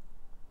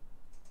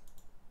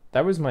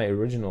was my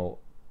original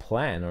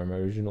plan or my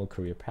original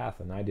career path,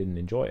 and I didn't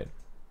enjoy it.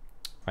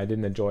 I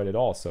didn't enjoy it at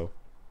all. So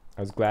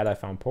I was glad I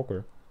found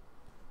poker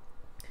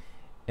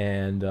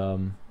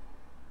and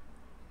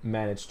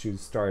managed to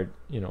start,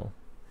 you know,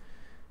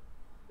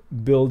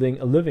 building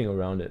a living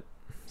around it.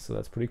 So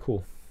that's pretty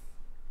cool.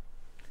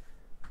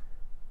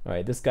 All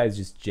right, this guy's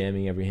just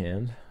jamming every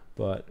hand,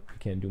 but we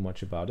can't do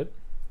much about it.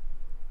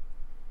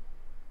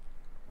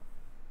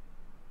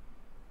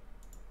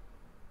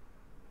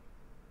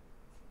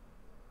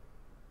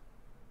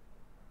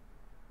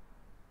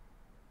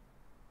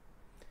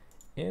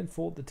 And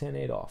fold the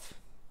 10-8 off.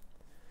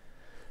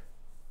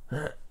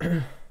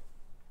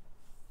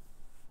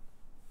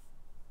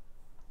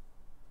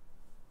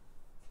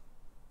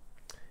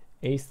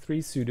 Ace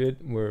 3 suited,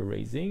 we're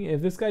raising.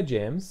 If this guy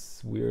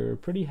jams, we're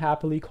pretty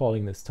happily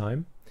calling this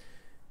time.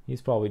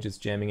 He's probably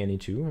just jamming any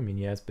two. I mean,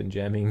 he has been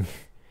jamming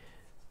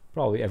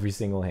probably every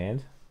single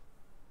hand.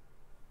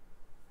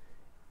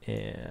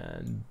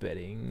 And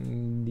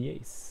betting the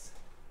ace.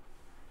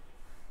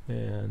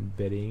 And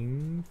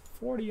betting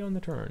 40 on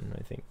the turn,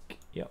 I think.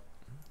 Yep.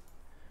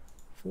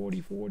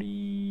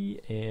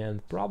 40,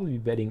 and probably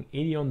betting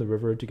 80 on the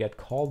river to get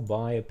called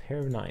by a pair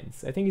of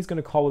nines. I think he's going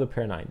to call with a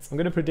pair of nines. I'm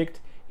going to predict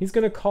he's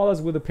going to call us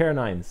with a pair of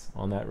nines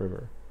on that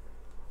river.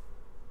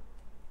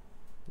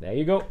 There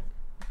you go.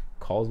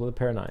 Calls with a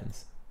pair of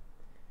nines.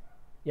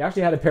 He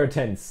actually had a pair of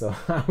tens, so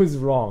I was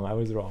wrong. I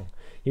was wrong.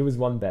 He was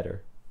one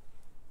better.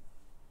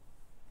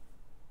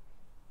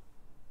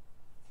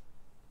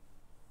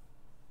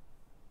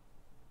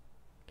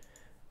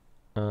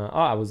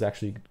 I was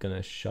actually going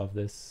to shove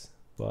this.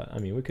 But I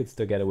mean, we could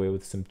still get away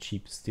with some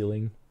cheap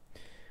stealing,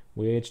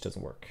 which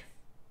doesn't work.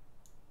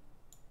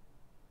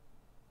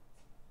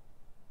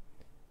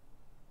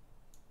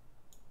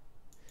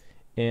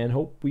 And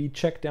hope we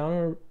check down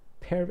our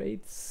pair of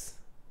eights.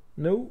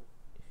 No,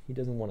 he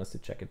doesn't want us to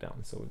check it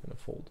down, so we're gonna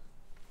fold.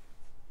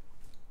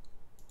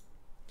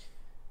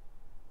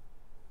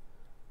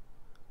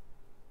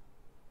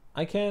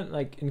 I can't,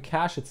 like, in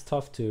cash it's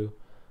tough to,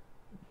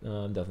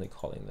 I'm definitely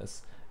calling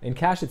this. In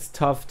cash it's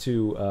tough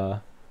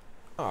to,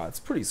 oh,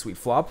 it's pretty sweet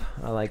flop.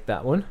 I like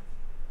that one.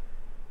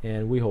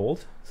 And we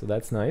hold, so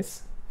that's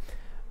nice.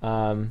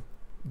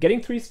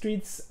 Getting 3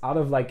 streets out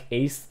of like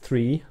ace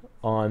 3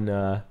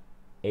 on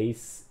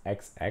ace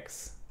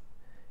XX,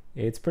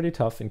 it's pretty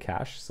tough in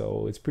cash.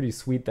 So it's pretty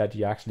sweet that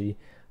you actually,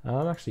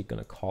 I'm actually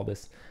gonna call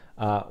this.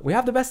 We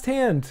have the best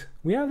hand.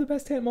 We have the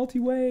best hand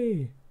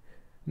multi-way.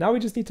 Now we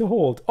just need to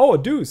hold. Oh, a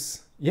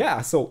deuce.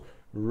 Yeah, so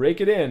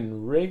rake it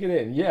in, rake it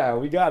in. Yeah,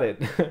 we got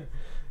it.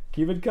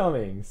 Keep it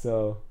coming.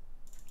 So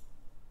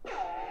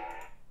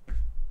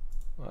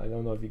I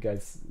don't know if you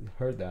guys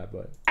heard that,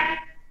 but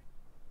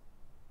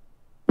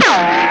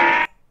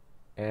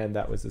and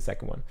that was the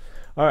second one.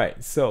 All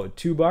right, so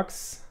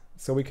 $2,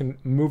 so we can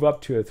move up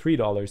to a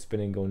 $3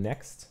 spin and go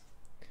next.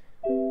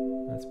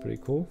 That's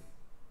pretty cool.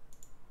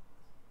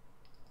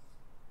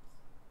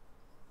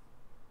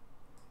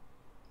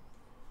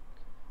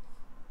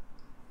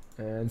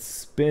 And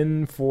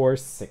spin for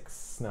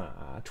 6.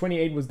 Nah,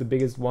 28 was the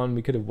biggest one.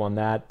 We could have won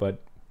that, but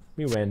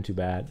we ran too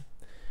bad.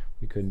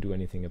 We couldn't do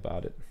anything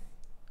about it.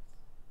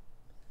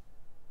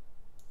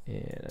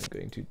 And I'm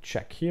going to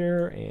check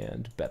here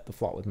and bet the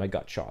flop with my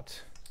gut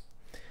shot.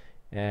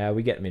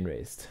 We get min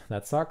raised.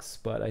 That sucks,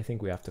 but I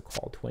think we have to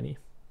call 20.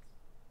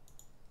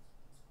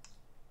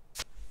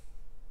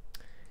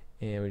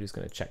 And we're just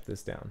going to check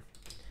this down.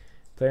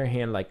 Play your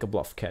hand like a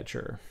bluff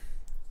catcher.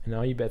 And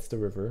now he bets the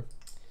river.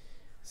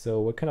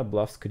 So what kind of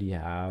bluffs could he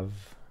have?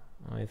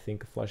 I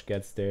think a flush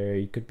gets there.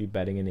 He could be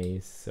betting an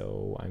ace,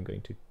 so I'm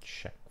going to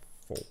check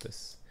fold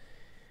this.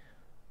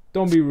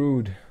 Don't be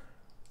rude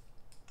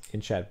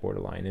in chat,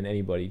 borderline, and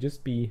anybody.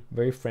 Just be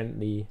very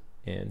friendly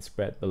and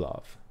spread the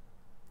love.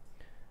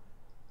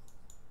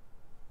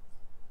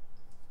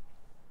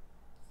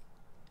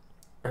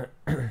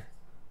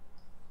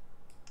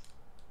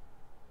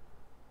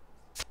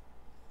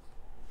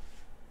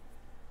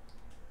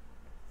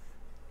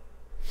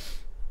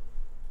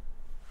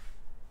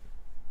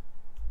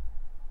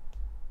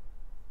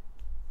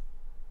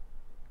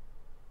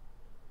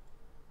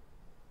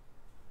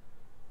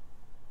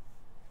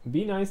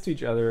 Be nice to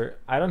each other.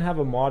 I don't have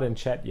a mod in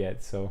chat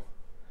yet, so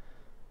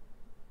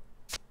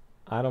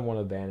I don't want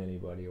to ban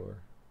anybody or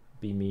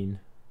be mean.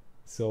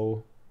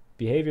 So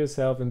behave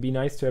yourself and be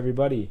nice to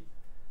everybody.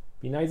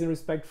 Be nice and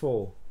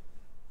respectful.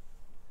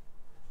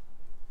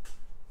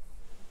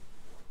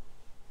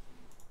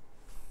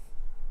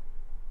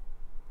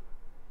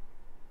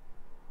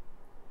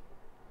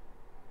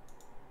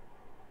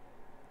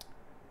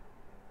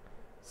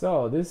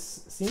 So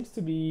this seems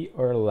to be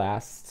our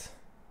last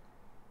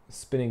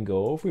spin and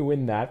go. If we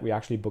win that, we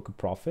actually book a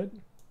profit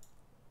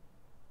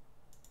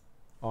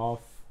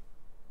of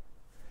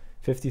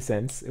 50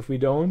 cents. If we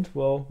don't,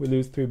 well, we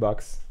lose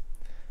 $3.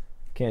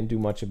 Can't do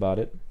much about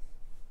it.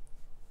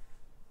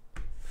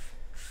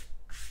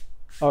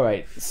 All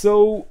right,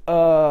 so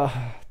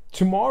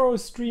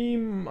tomorrow's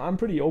stream, I'm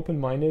pretty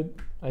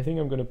open-minded. I think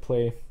I'm gonna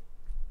play.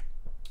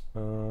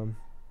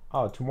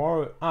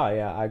 Tomorrow.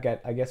 Yeah,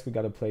 I guess we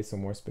gotta play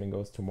some more spin and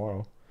goes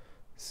tomorrow.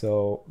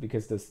 So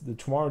because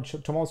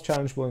tomorrow's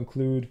challenge will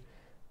include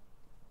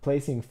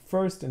placing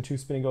first and 2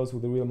 spin and goes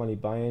with the real money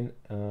buy-in.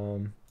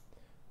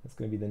 That's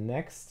gonna be the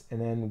next,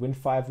 and then win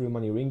 5 real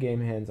money ring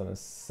game hands on a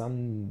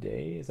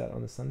Sunday. Is that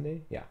on a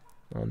Sunday? Yeah,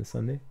 on the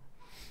Sunday.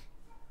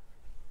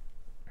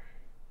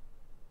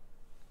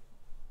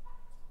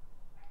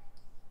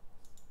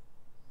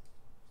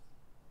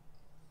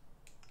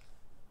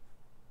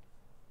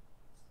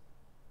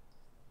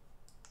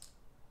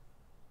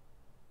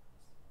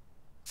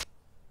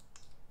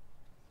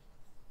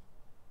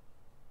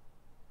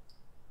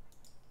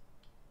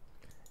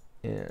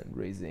 And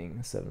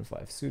raising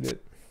 7-5 suited,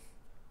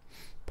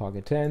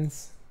 pocket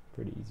tens,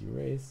 pretty easy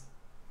raise,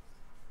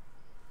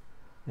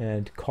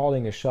 and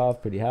calling a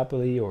shove pretty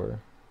happily,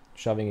 or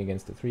shoving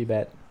against a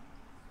 3-bet.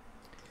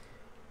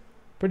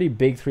 Pretty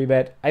big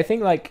 3-bet. I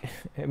think, like,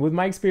 with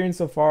my experience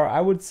so far, I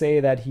would say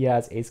that he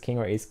has ace king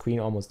or ace queen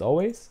almost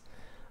always.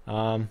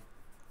 I'm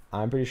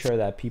pretty sure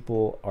that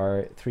people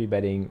are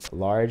 3-betting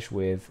large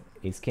with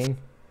ace king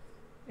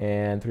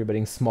and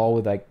 3-betting small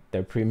with like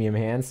their premium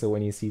hands. So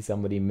when you see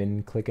somebody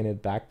min clicking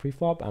it back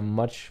pre-flop, I'm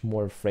much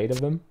more afraid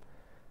of them.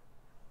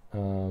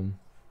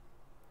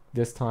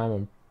 This time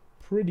I'm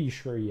pretty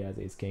sure he has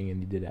ace king, and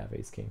he did have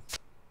ace king.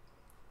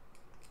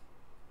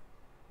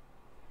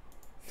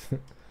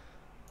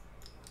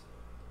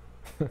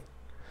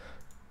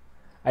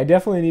 I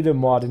definitely need a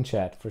mod in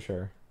chat for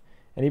sure.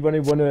 Anybody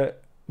want to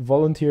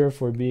volunteer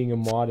for being a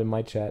mod in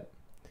my chat?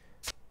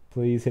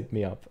 Please hit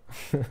me up.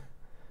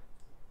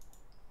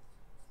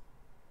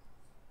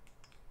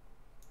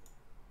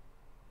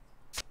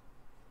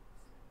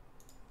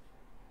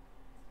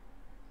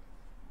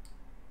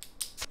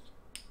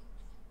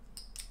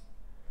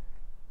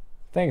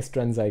 Thanks,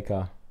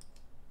 Drenzaika.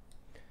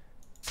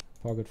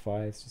 Pocket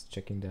fives, just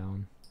checking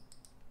down.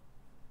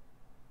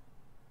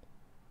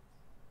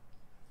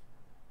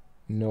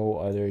 No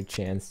other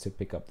chance to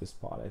pick up this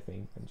pot, I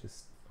think. I'm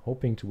just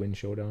hoping to win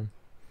showdown.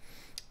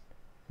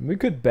 We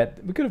could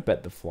have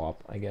bet the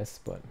flop, I guess,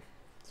 but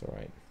it's all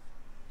right.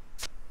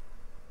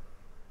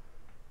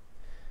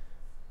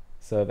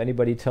 So if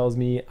anybody tells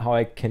me how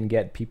I can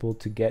get people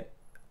to get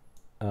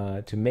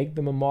to make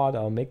them a mod,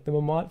 I'll make them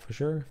a mod for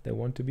sure if they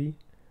want to be.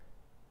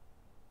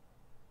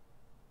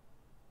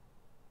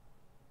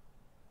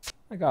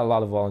 I got a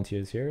lot of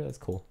volunteers here. That's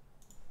cool.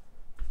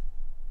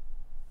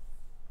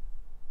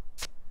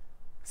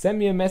 Send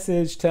me a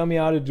message. Tell me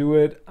how to do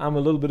it. I'm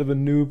a little bit of a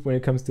noob when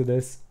it comes to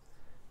this.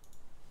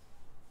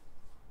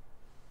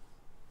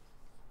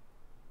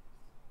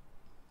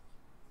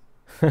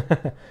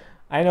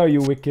 I know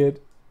you, Wicked.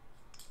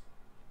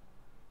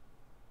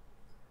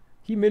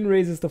 He min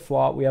raises the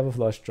flop. We have a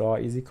flush draw.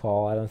 Easy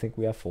call. I don't think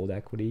we have fold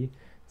equity.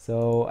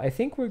 So I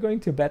think we're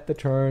going to bet the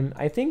turn.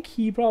 I think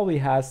he probably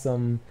has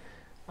some,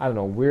 I don't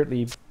know,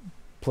 weirdly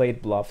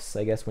played bluffs,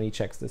 I guess, when he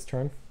checks this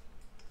turn.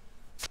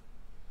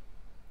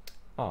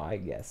 Oh, I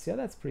guess. Yeah,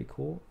 that's pretty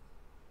cool.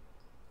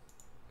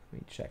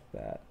 Let me check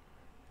that.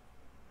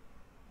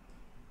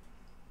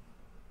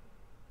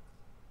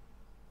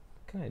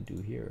 What can I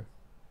do here?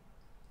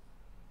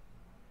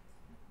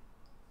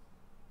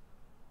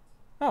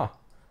 Oh.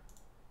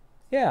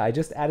 Yeah, I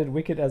just added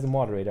Wicked as a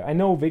moderator. I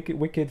know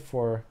Wicked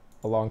for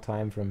a long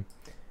time from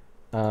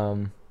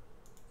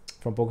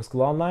Poker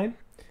School Online.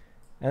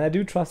 And I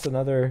do trust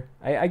another,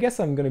 I guess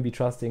I'm going to be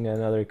trusting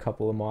another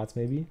couple of mods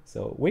maybe.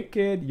 So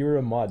Wicked, you're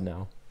a mod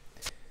now.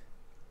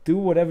 Do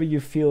whatever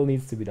you feel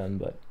needs to be done,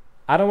 but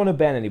I don't want to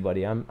ban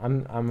anybody. I'm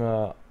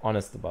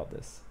honest about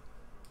this.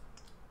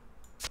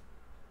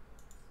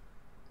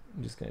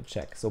 I'm just going to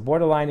check. So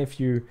borderline, if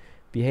you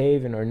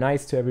behave and are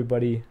nice to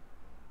everybody,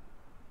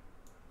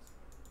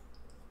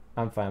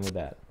 I'm fine with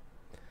that.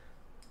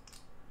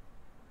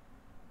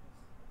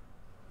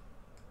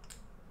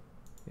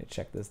 Yeah,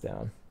 check this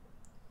down.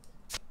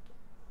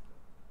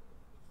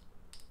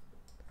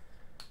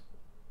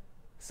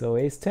 So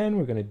ace 10,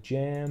 we're gonna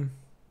jam.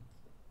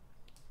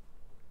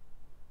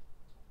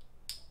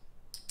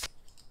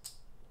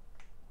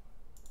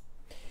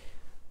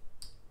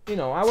 You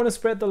know, I want to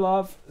spread the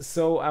love,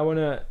 so I want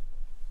to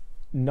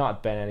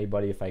not ban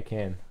anybody if I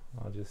can.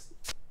 I'll just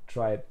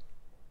try it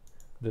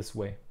this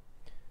way.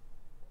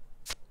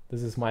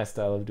 This is my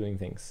style of doing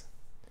things.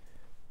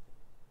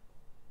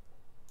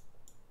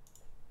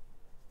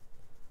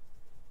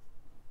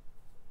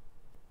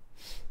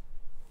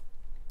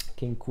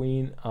 King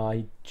Queen,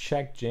 he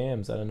checked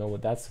jams. I don't know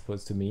what that's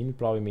supposed to mean. It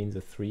probably means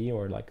a 3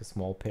 or like a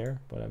small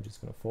pair, but I'm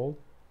just gonna fold.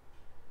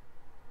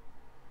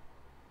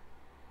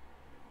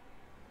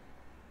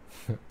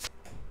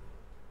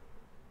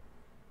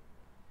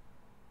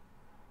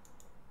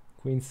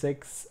 Queen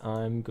 6,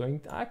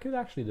 I could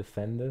actually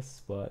defend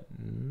this, but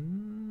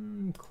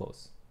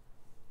close.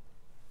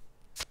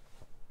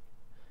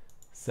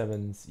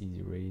 7's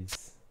easy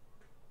raise.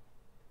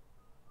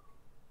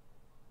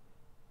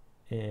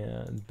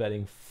 And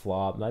betting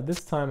flop. Now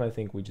this time I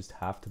think we just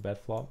have to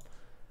bet flop.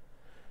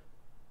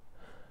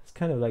 It's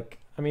kind of like,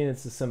 I mean,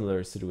 it's a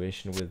similar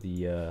situation with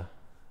the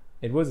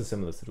it was a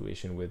similar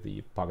situation with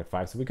the pocket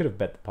 5, so we could have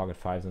bet the pocket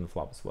 5s on the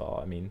flop as well.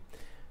 I mean,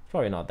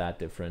 probably not that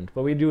different,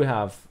 but we do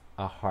have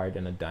a heart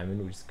and a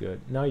diamond, which is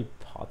good. Now he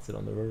pots it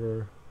on the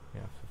river. We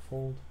have to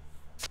fold.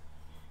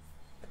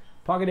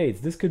 Pocket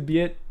 8s, this could be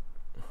it.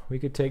 We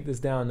could take this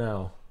down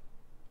now.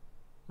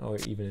 Oh, we're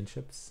even in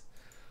chips.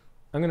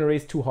 I'm gonna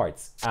raise 2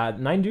 hearts.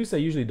 9 deuce I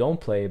usually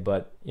don't play,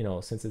 but you know,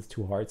 since it's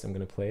 2 hearts, I'm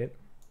gonna play it.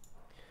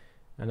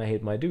 And I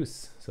hit my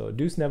deuce. So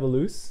deuce never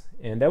lose.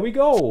 And there we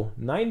go.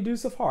 9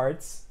 deuce of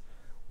hearts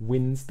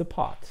wins the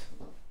pot.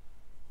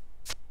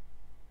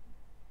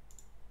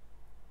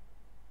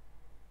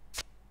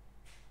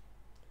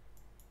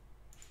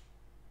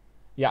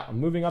 Yeah, I'm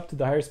moving up to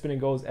the higher spinning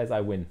goals as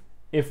I win.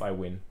 If I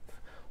win.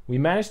 We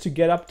managed to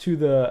get up to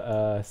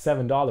the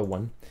 $7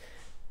 one.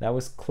 That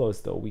was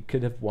close though. We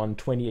could have won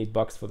 28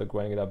 bucks for the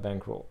grinding it up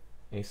bankroll.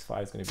 Ace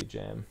 5 is going to be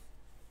jam.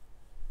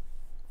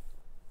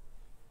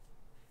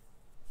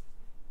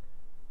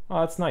 Oh,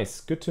 that's nice.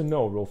 Good to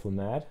know, Rolful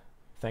Mad.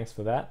 Thanks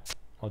for that.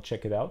 I'll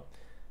check it out.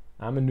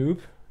 I'm a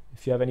noob.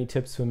 If you have any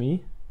tips for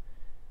me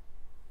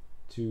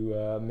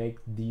to make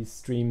these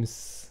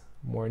streams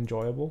more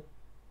enjoyable,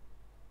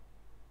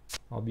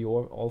 I'll be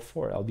all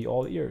for it. I'll be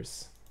all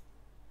ears.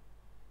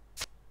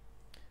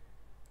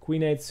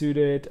 Queen 8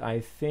 suited. I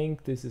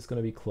think this is going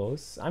to be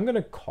close. I'm going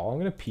to call. I'm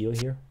going to peel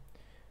here.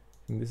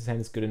 I think this hand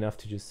is good enough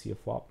to just see a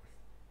flop.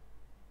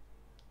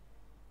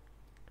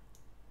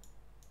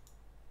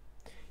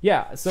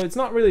 Yeah, so it's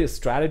not really a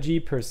strategy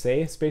per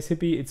se, Space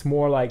Hippie. It's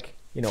more like,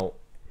 you know,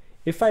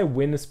 if I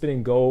win a spin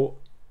and go,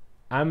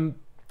 I'm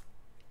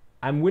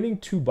winning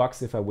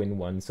 $2 if I win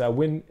one. So I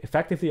win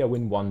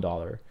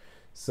 $1.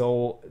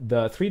 So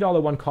the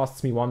 $3 one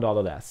costs me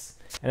 $1 less.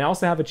 And I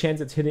also have a chance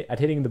at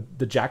hitting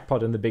the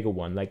jackpot and the bigger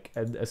one. Like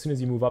as soon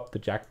as you move up the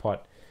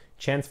jackpot,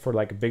 chance for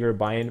like a bigger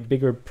buy-in,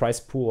 bigger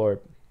price pool,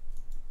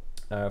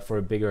 or for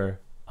a bigger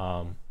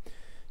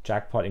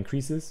jackpot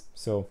increases.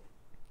 So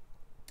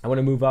I want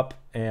to move up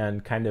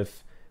and kind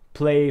of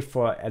play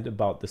for at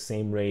about the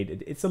same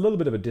rate. It's a little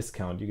bit of a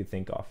discount you could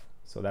think of.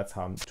 So that's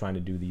how I'm trying to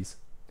do these.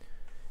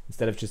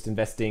 Instead of just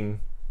investing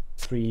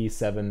 3,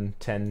 7,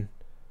 10,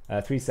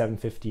 3, 7,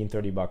 15,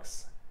 30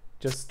 bucks.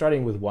 Just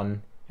starting with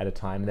one at a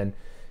time. And then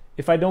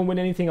if I don't win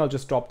anything, I'll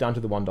just drop down to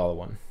the $1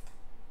 one.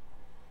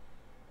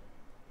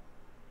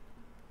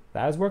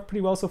 That has worked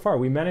pretty well so far.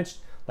 We managed,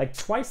 like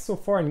twice so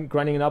far in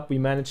grinding it up, we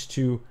managed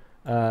to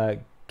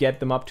get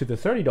them up to the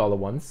 $30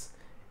 ones.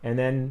 And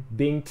then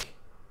bink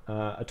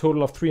a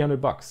total of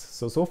 300 bucks.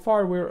 So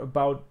far we're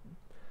about,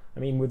 I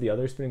mean, with the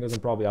other spinning goes, I'm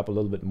probably up a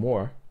little bit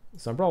more.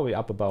 So I'm probably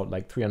up about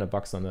like 300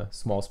 bucks on the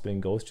small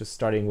spinning goes, just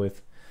starting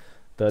with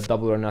the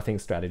double or nothing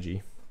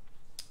strategy.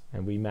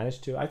 And we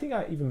managed to, I think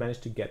I even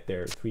managed to get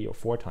there 3 or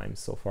 4 times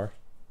so far.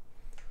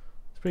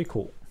 It's pretty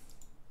cool.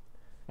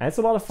 And it's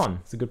a lot of fun.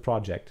 It's a good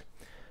project.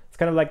 It's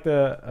kind of like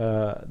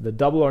the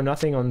double or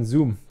nothing on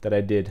Zoom that I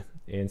did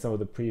in some of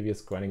the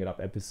previous grinding it up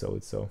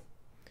episodes. So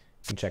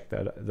you can check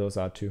those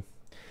out too.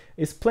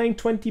 Is playing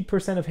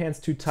 20% of hands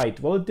too tight?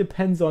 Well, it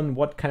depends on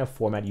what kind of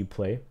format you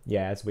play.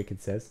 Yeah, as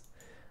Wicked says.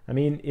 I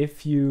mean,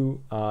 if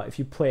you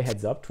play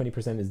heads up,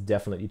 20% is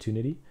definitely too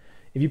nitty.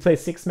 If you play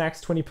 6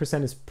 max,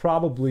 20% is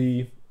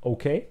probably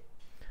okay,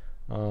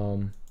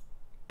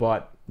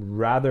 but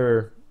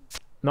rather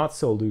not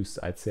so loose,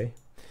 I'd say.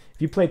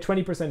 If you play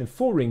 20% in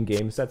full ring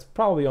games, that's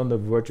probably on the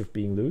verge of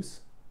being loose,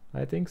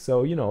 I think.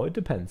 So, you know, it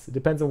depends. It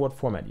depends on what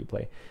format you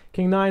play.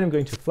 King 9, I'm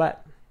going to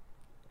flat.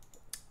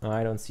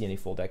 I don't see any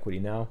fold equity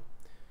now.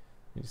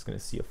 I'm just going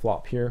to see a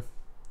flop here.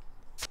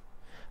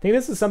 I think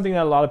this is something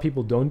that a lot of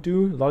people don't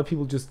do. A lot of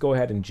people just go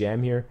ahead and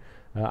jam here.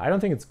 I don't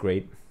think it's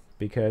great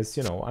because,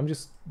 you know, I'm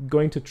just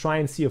going to try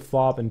and see a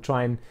flop and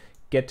try and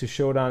get to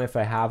showdown if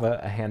I have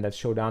a hand that's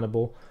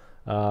showdownable.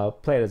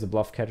 Play it as a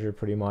bluff catcher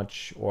pretty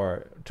much,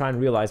 or try and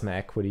realize my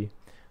equity.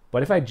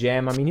 But if I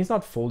jam, I mean, he's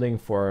not folding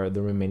for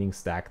the remaining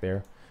stack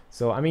there.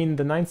 So, I mean,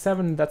 the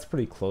 9-7, that's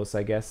pretty close,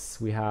 I guess.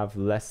 We have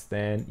less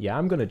than, yeah,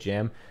 I'm gonna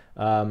jam.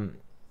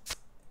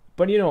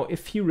 But you know,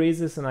 if he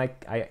raises and I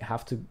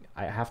have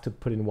to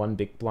put in one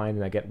big blind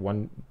and I get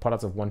one pot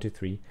outs of 1, 2,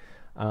 3,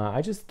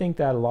 I just think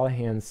that a lot of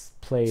hands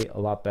play a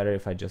lot better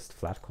if I just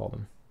flat call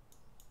them.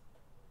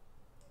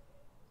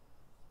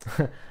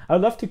 I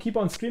would love to keep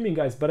on streaming,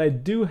 guys, but I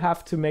do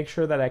have to make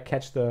sure that I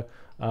catch the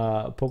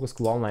Poker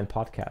School Online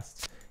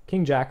podcast.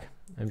 King Jack,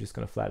 I'm just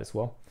going to flat as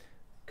well,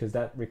 because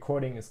that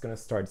recording is going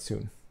to start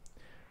soon.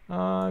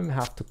 I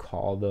have to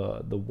call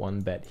the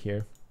one bet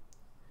here.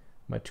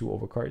 My 2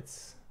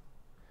 overcards.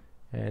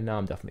 And now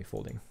I'm definitely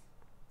folding.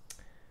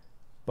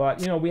 But,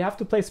 you know, we have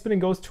to play Spin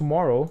and Goes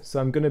tomorrow, so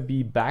I'm going to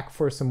be back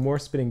for some more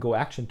Spin and Go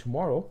action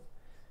tomorrow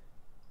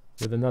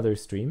with another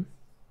stream.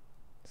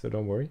 So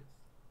don't worry.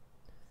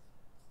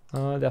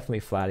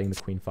 Definitely flatting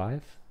the Queen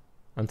 5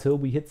 until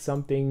we hit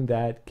something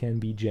that can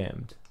be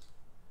jammed.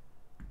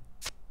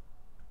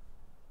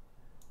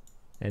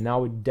 And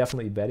now we're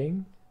definitely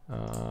betting.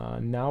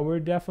 Now we're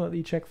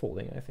definitely check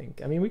folding, I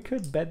think. I mean, we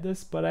could bet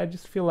this, but I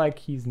just feel like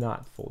he's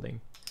not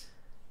folding.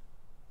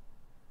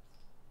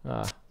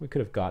 We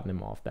could have gotten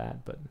him off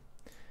that, but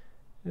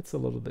it's a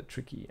little bit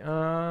tricky.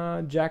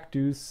 Jack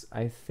deuce,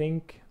 I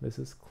think this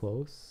is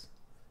close.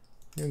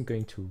 I'm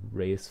going to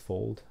raise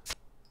fold.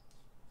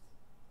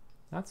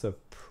 That's a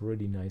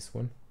pretty nice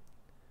one.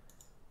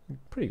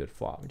 Pretty good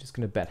flop. I'm just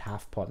going to bet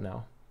half pot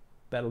now.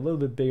 Bet a little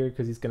bit bigger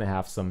because he's going to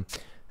have some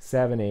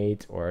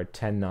 7-8 or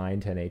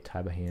 10-9, 10-8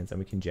 type of hands, and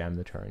we can jam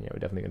the turn. Yeah, we're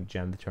definitely going to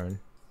jam the turn.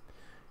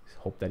 Just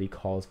hope that he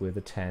calls with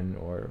a 10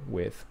 or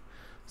with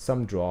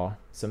some draw,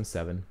 some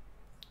 7.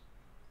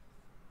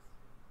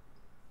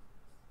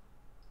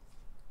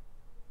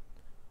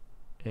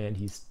 And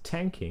he's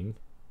tanking,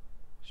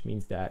 which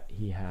means that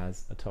he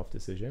has a tough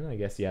decision. I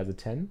guess he has a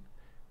 10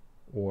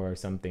 or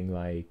something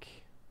like,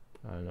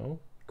 I don't know,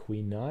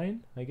 Queen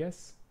 9, I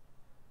guess.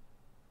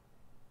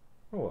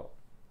 Oh well.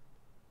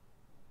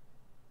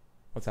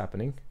 What's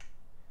happening?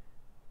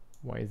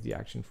 Why is the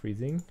action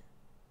freezing?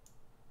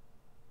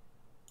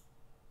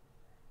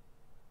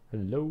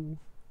 Hello?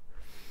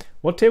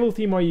 What table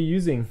theme are you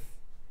using?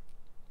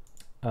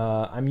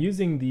 I'm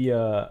using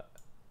the,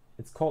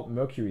 it's called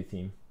Mercury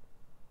theme.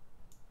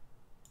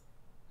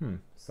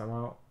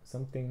 Somehow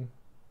something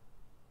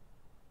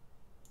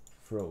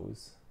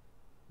froze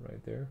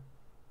right there.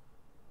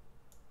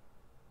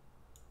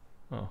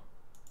 Oh.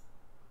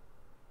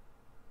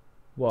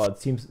 Well,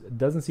 it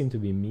doesn't seem to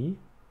be me.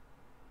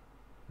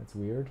 That's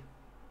weird.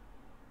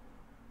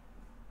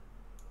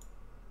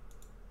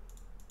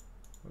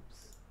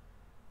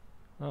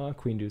 Oops.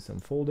 Queen deuce, I'm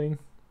folding.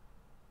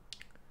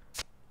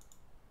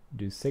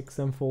 Deuce 6,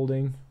 I'm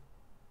folding.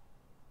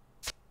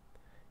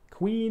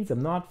 Queens,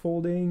 I'm not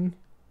folding.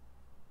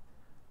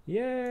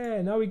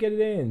 Yeah, now we get it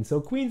in. So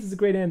queens is a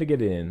great hand to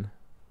get in.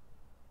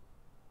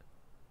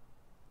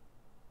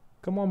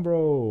 Come on,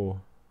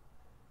 bro.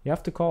 You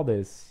have to call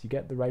this. You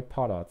get the right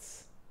pot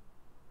odds.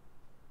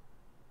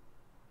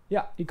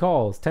 Yeah, he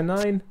calls.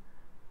 10-9.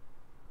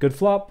 Good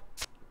flop.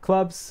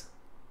 Clubs.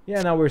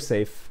 Yeah, now we're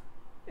safe.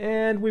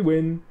 And we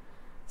win.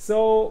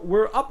 So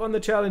we're up on the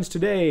challenge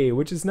today,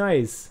 which is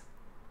nice.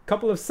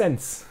 Couple of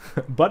cents,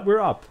 but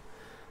we're up.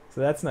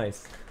 So that's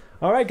nice.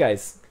 All right,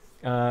 guys.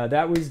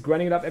 That was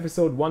Grinding It Up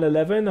episode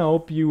 111. I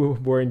hope you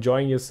were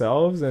enjoying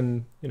yourselves,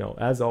 and you know,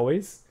 as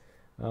always,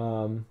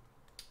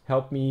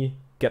 help me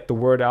get the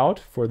word out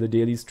for the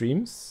daily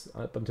streams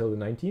up until the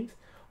 19th.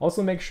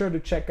 Also, make sure to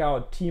check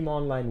out Team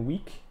Online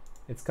Week.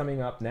 It's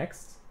coming up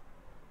next.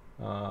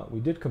 We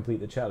did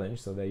complete the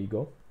challenge, so there you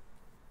go.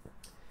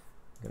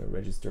 I'm gonna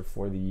register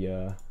for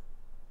the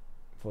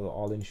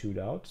all-in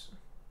shootout.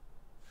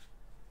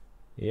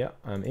 Yeah,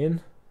 I'm in.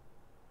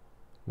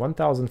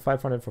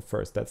 1,500 for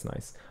first. That's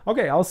nice.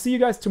 Okay, I'll see you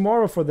guys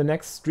tomorrow for the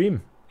next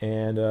stream.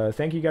 And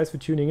thank you guys for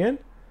tuning in.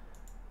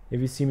 If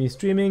you see me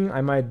streaming,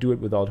 I might do it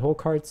without hole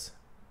cards.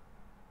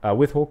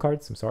 With hole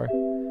cards, I'm sorry.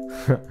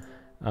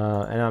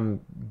 And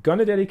I'm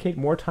gonna dedicate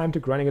more time to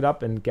grinding it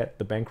up and get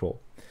the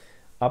bankroll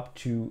up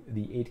to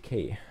the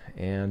 8K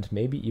and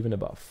maybe even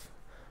above.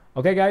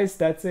 Okay, guys,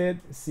 that's it.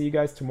 See you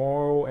guys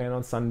tomorrow and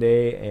on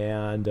Sunday.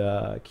 And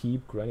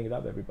keep grinding it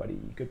up, everybody.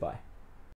 Goodbye.